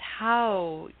realize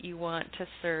how you want to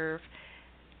serve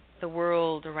the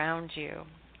world around you.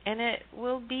 And it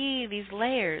will be these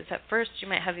layers. At first you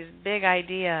might have this big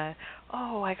idea,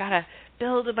 oh, I got to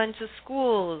build a bunch of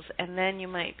schools. And then you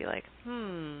might be like,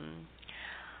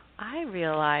 I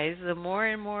realize the more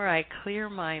and more I clear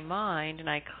my mind and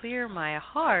I clear my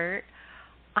heart,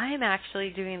 I'm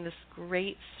actually doing this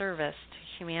great service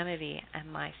to humanity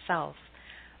and myself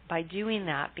by doing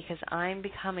that, because I'm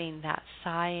becoming that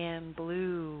cyan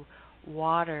blue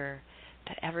water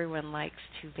that everyone likes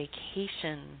to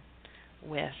vacation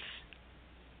with,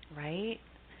 right?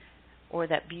 Or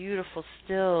that beautiful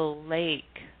still lake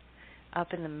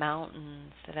up in the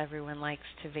mountains that everyone likes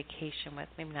to vacation with.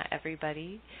 Maybe not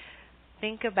everybody.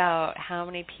 Think about how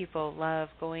many people love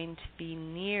going to be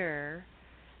near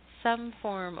some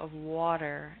form of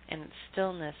water and its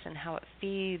stillness and how it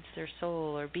feeds their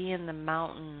soul, or be in the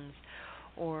mountains,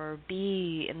 or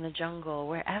be in the jungle,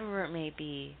 wherever it may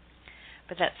be.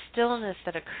 But that stillness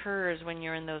that occurs when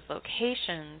you're in those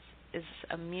locations is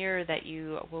a mirror that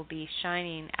you will be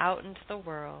shining out into the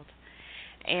world.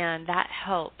 And that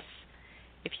helps.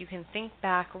 If you can think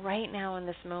back right now in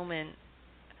this moment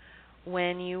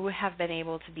when you have been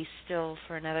able to be still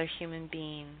for another human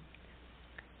being,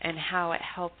 and how it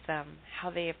helped them, how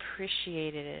they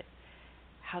appreciated it,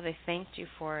 how they thanked you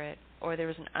for it, or there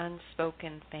was an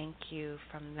unspoken thank you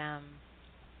from them.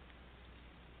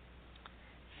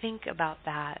 Think about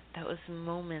that, those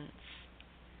moments,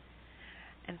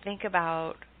 and think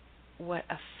about what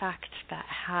effect that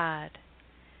had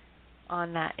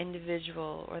on that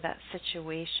individual or that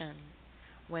situation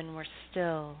when we're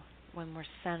still, when we're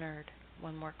centered,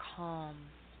 when we're calm.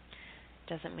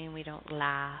 Doesn't mean we don't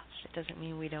laugh. It doesn't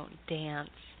mean we don't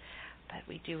dance, but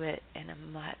we do it in a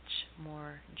much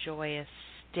more joyous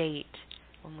state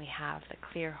when we have the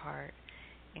clear heart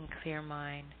and clear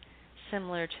mind.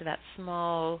 Similar to that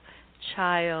small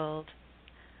child,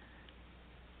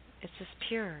 it's just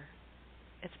pure,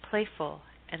 it's playful,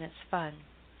 and it's fun.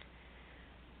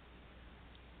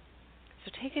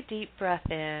 So take a deep breath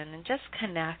in and just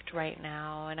connect right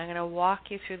now, and I'm going to walk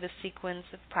you through the sequence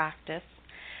of practice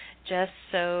just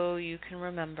so you can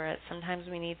remember it. Sometimes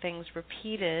we need things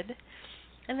repeated,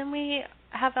 and then we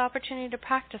have the opportunity to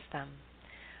practice them.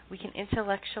 We can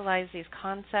intellectualize these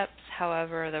concepts,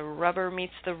 however, the rubber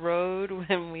meets the road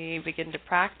when we begin to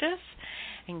practice.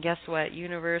 And guess what?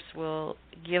 Universe will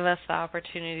give us the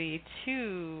opportunity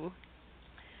to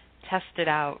test it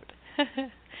out.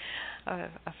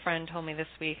 A friend told me this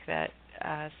week that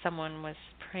someone was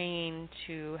praying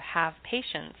to have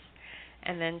patience,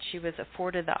 and then she was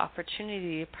afforded the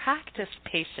opportunity to practice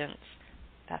patience.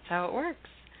 That's how it works.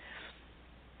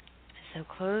 So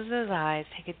close those eyes,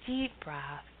 take a deep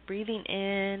breath, breathing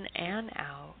in and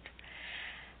out,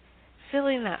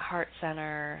 filling that heart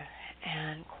center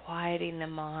and quieting the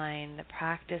mind. The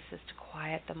practice is to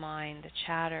quiet the mind, the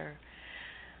chatter.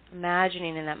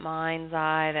 Imagining in that mind's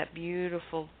eye that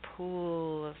beautiful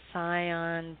pool of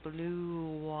cyan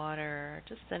blue water,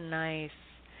 just a nice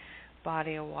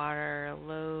body of water, a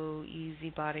low,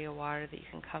 easy body of water that you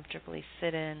can comfortably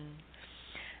sit in.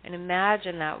 And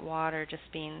imagine that water just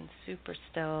being super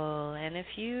still. And if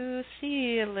you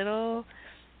see a little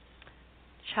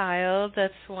child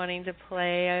that's wanting to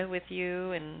play with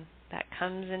you and that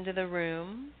comes into the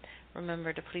room,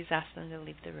 remember to please ask them to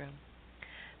leave the room.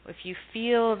 If you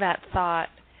feel that thought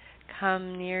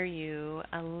come near you,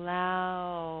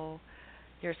 allow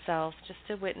yourself just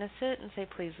to witness it and say,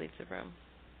 please leave the room.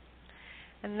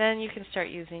 And then you can start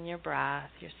using your breath.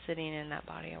 You're sitting in that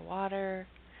body of water.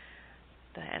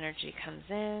 The energy comes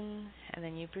in, and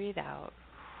then you breathe out,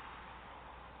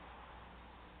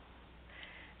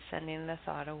 sending the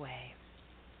thought away,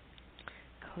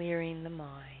 clearing the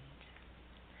mind.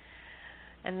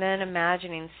 And then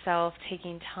imagining self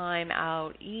taking time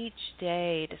out each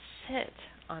day to sit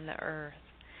on the earth,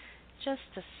 just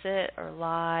to sit or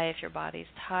lie if your body's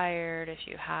tired, if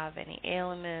you have any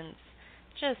ailments.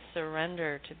 Just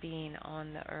surrender to being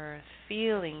on the earth,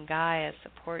 feeling Gaia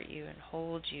support you and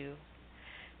hold you,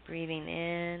 breathing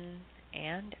in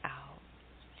and out.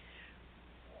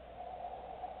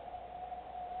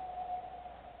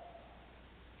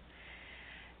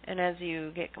 And as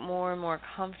you get more and more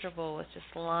comfortable with just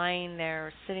lying there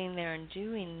or sitting there and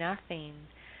doing nothing,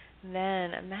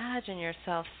 then imagine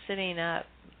yourself sitting up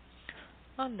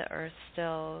on the earth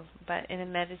still, but in a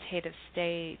meditative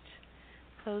state,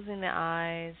 closing the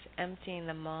eyes, emptying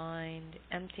the mind,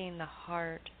 emptying the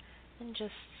heart, and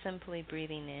just simply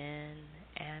breathing in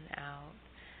and out,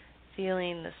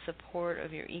 feeling the support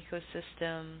of your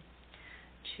ecosystem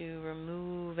to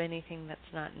remove anything that's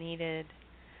not needed,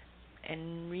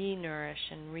 and re-nourish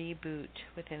and reboot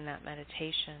within that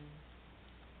meditation.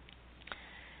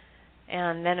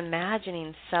 And then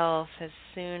imagining self as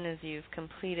soon as you've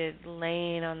completed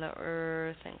laying on the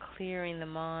earth and clearing the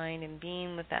mind and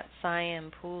being with that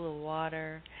Siam pool of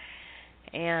water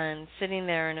and sitting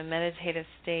there in a meditative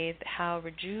state, how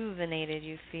rejuvenated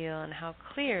you feel and how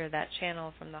clear that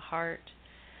channel from the heart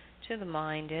to the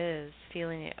mind is,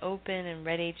 feeling it open and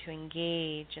ready to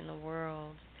engage in the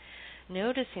world.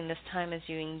 Noticing this time as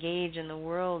you engage in the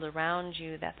world around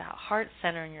you that heart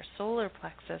center and your solar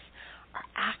plexus are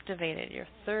activated, your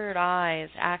third eye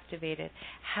is activated,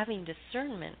 having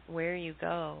discernment where you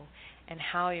go and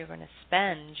how you're going to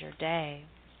spend your day.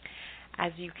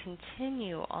 As you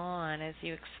continue on, as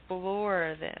you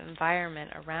explore the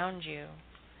environment around you,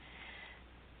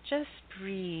 just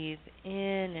breathe in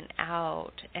and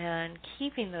out and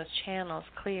keeping those channels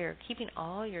clear, keeping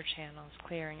all your channels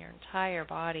clear in your entire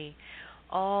body,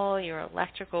 all your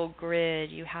electrical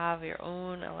grid. You have your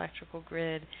own electrical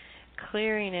grid,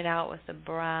 clearing it out with the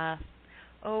breath,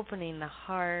 opening the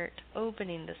heart,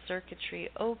 opening the circuitry,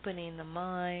 opening the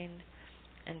mind,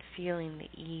 and feeling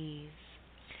the ease.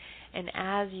 And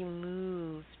as you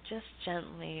move just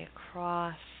gently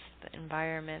across the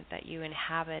environment that you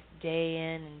inhabit day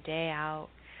in and day out,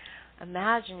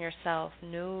 imagine yourself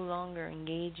no longer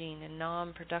engaging in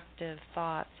non-productive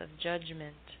thoughts of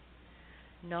judgment,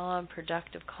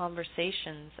 non-productive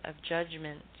conversations of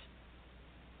judgment,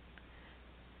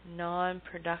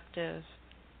 non-productive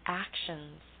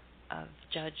actions of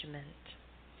judgment.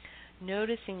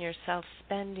 Noticing yourself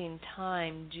spending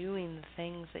time doing the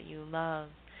things that you love,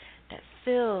 that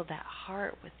fill that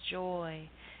heart with joy,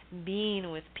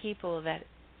 being with people that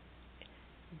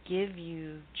give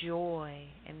you joy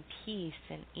and peace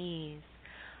and ease.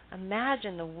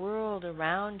 Imagine the world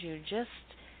around you just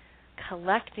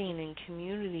collecting in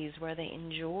communities where they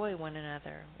enjoy one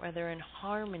another, where they're in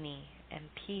harmony and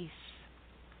peace.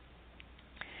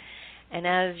 And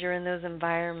as you're in those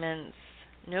environments,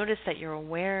 notice that your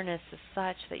awareness is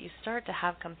such that you start to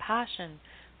have compassion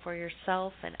for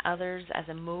yourself and others as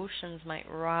emotions might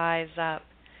rise up,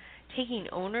 taking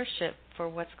ownership for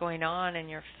what's going on in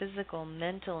your physical,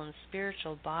 mental, and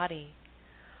spiritual body,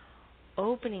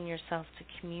 opening yourself to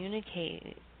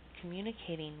communicating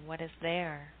what is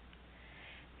there,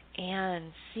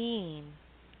 and seeing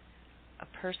a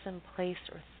person, place,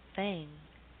 or thing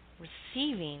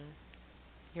receiving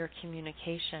your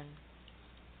communication.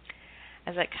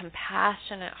 As that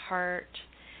compassionate heart,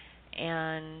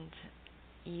 and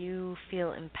you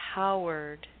feel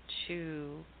empowered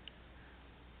to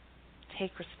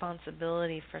take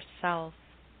responsibility for self.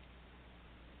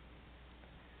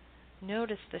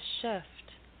 Notice the shift.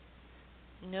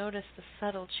 Notice the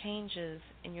subtle changes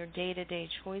in your day-to-day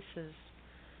choices.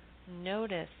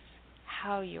 Notice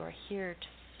how you are here to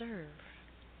serve.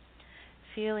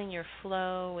 Feeling your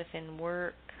flow within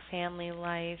work, family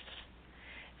life.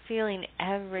 Feeling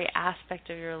every aspect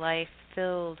of your life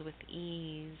filled with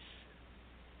ease.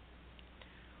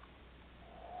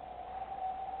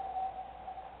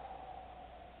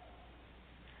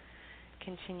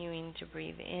 Continuing to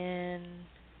breathe in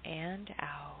and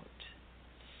out.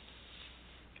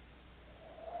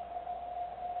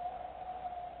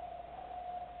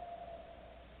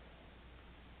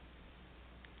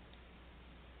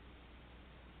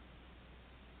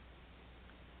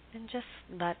 And just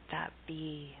let that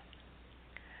be.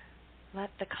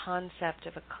 Let the concept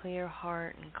of a clear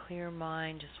heart and clear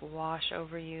mind just wash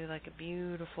over you like a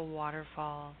beautiful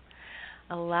waterfall,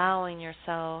 allowing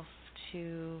yourself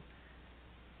to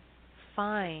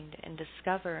find and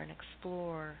discover and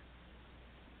explore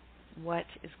what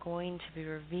is going to be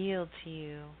revealed to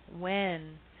you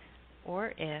when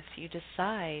or if you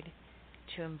decide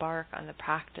to embark on the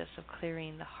practice of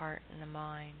clearing the heart and the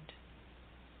mind.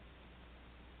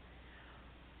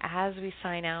 As we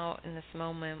sign out in this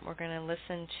moment, we're going to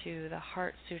listen to the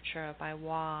Heart Sutra by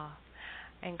Wa.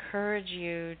 I encourage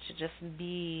you to just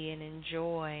be and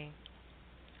enjoy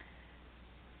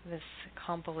this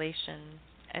compilation.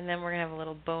 And then we're going to have a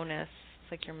little bonus.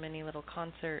 It's like your mini little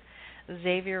concert.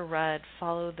 Xavier Rudd,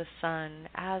 Follow the Sun.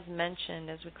 As mentioned,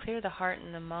 as we clear the heart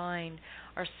and the mind,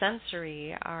 our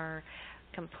sensory, our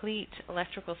complete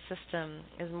electrical system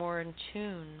is more in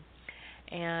tune.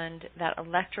 And that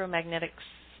electromagnetic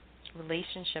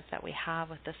relationship that we have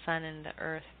with the sun and the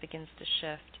earth begins to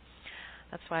shift.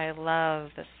 That's why I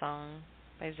love this song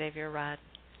by Xavier Rudd.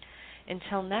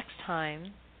 Until next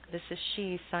time, this is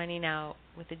she signing out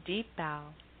with a deep bow,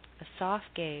 a soft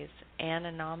gaze, and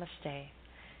a namaste.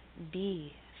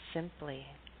 Be simply.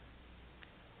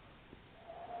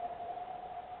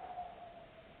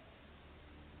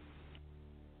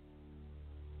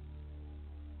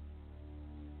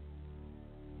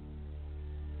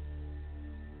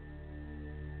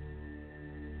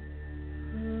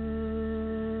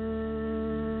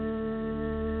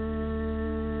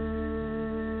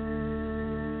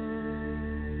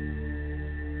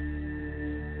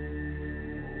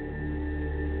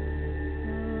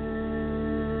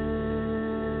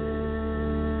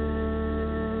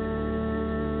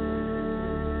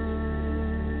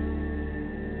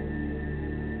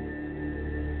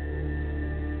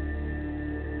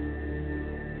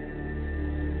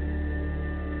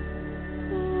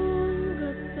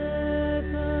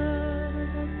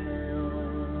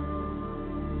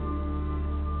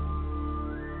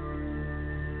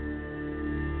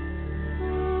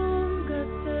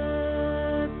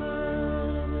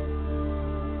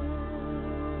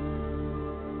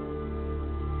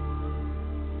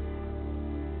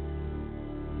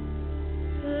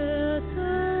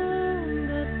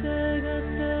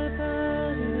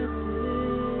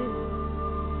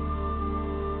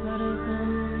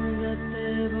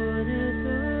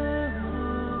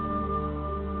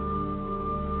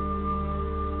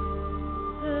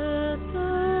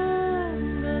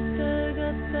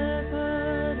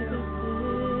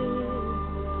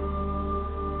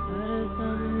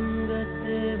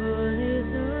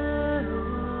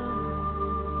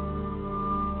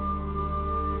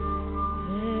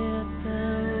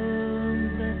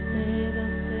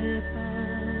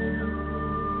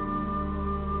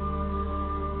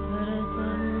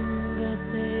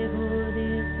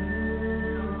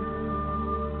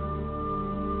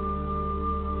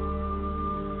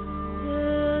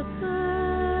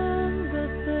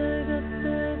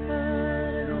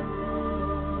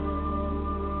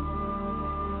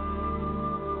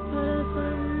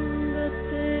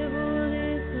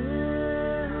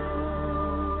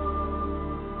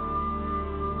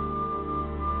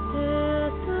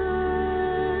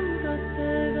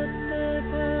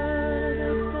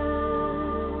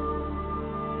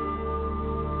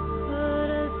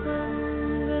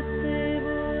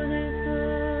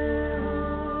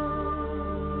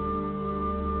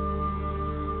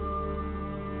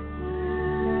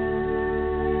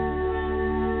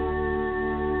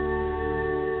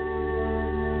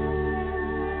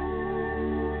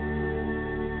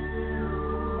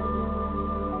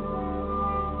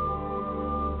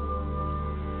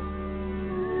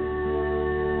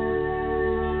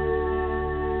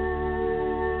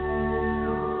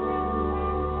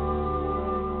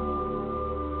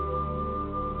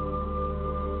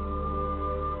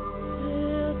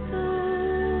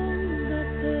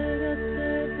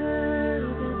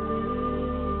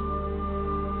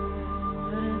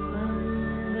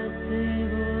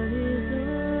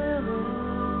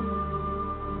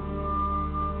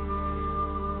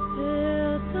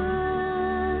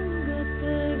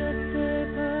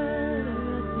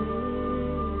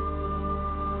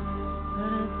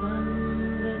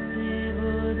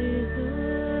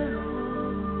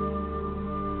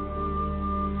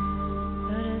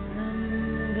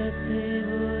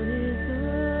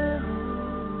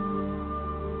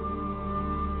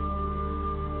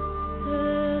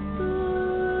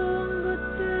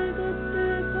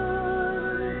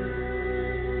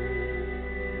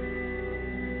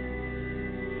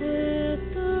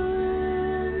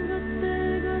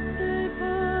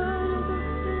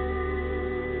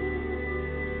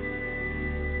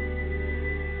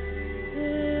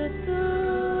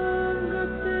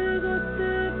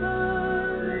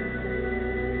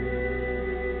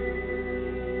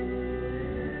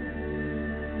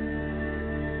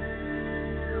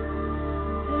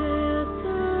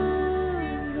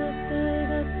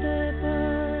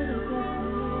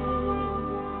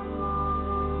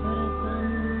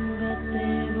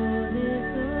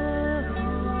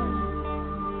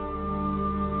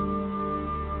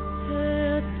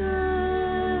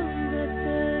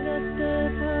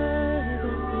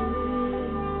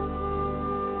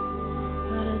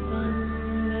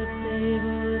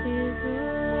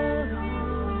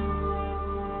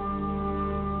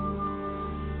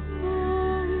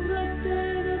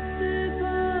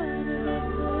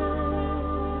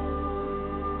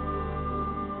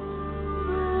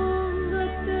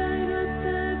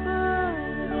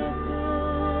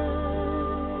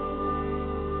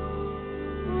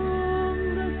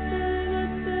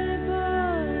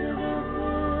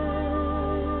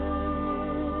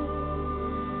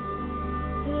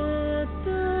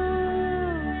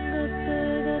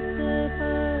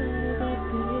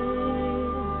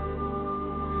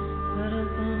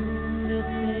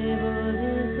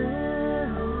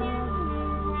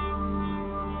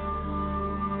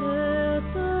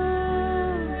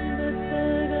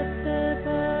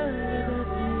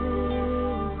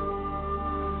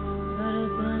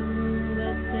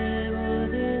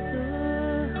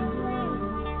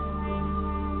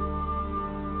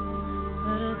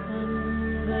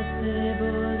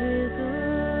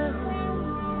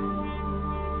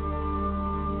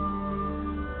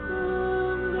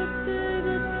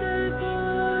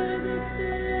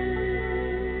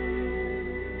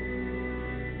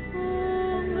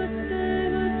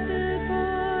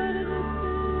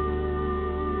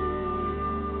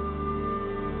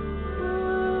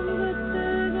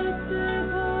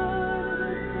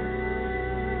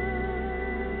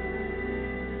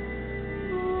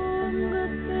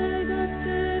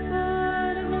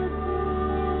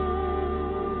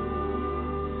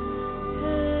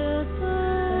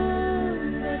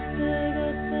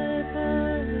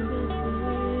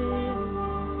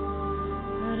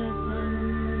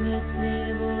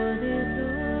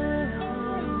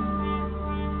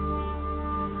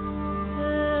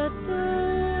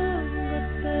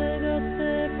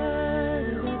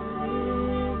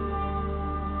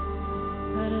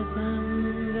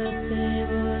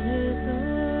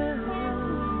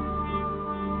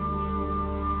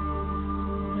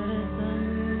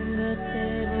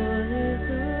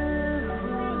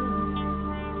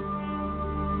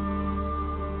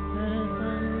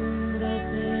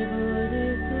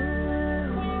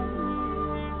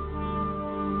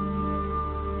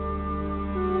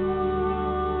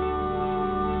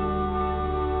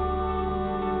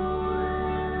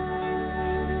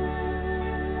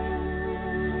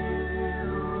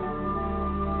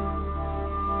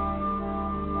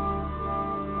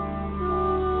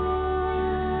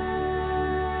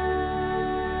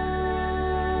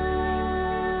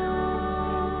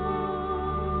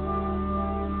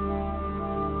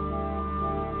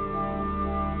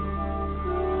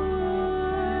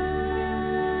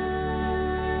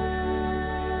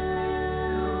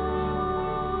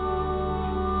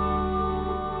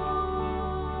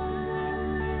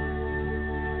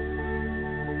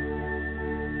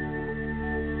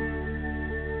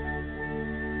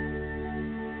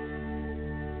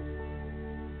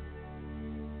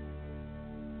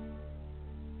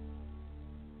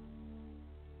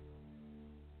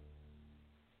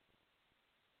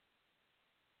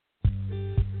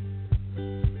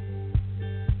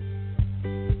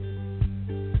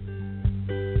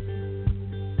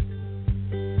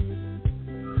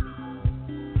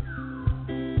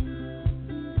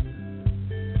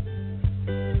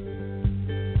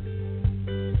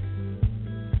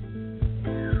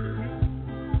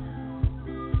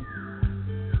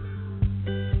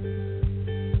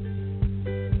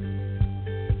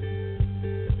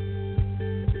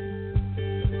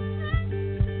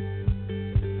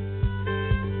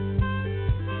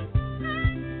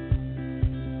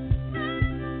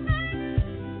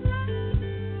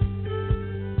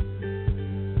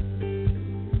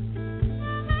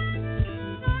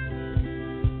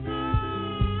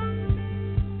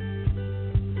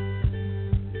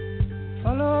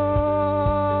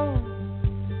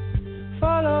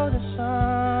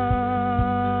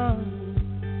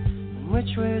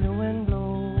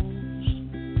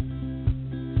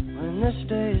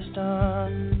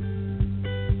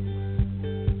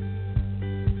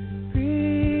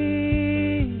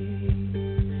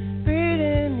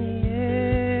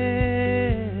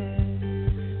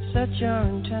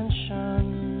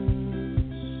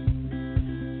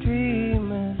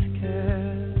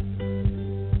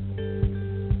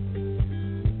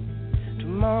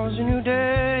 Tomorrow's a new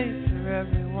day for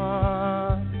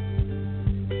everyone.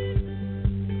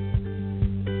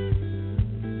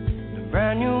 A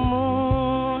brand new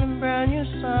moon and brand new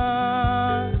sun.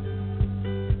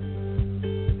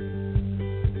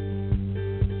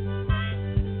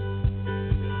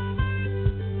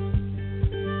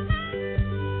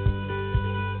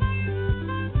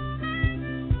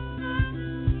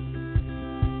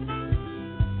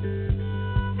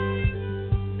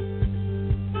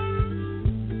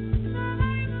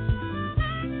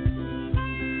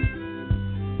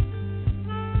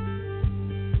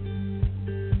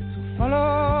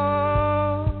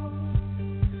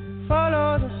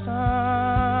 Follow the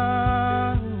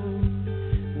sun,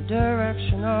 the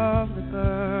direction of the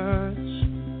birds,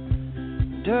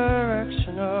 the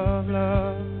direction of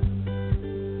love.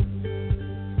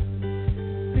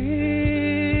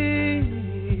 Breathe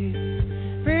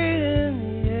in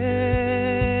the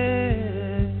air,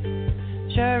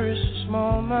 cherish this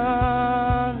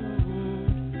moment,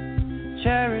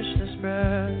 cherish this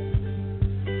breath.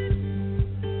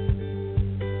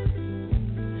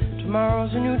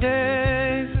 Tomorrow's a new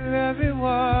day for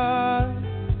everyone.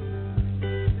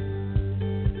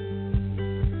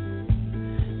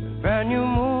 A brand new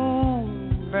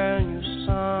moon, brand new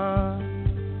sun.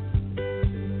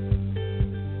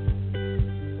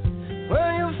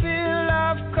 When you feel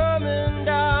life coming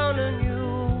down on you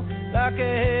like a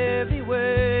heavy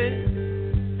weight,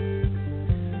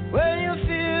 when you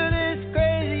feel this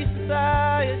crazy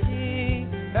society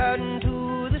adding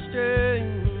to the strain,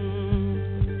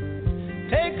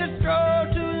 take a stroll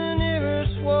to the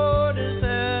nearest water's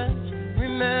edge.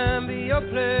 Remember your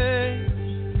place.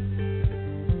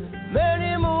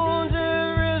 Many moons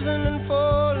have risen and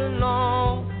fallen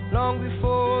long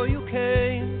before you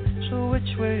came. So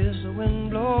which way is the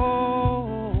wind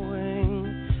blowing?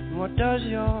 And what does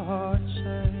your heart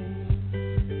say?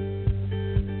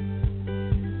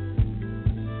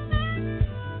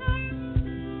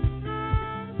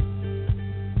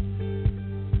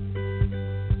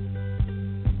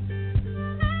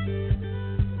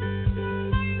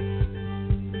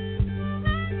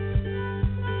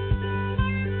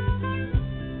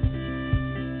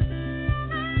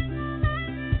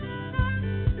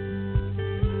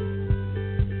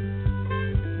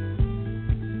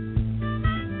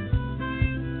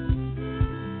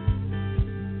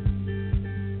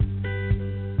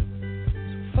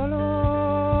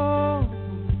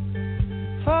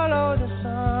 Follow the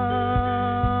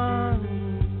sun,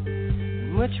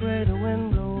 and which way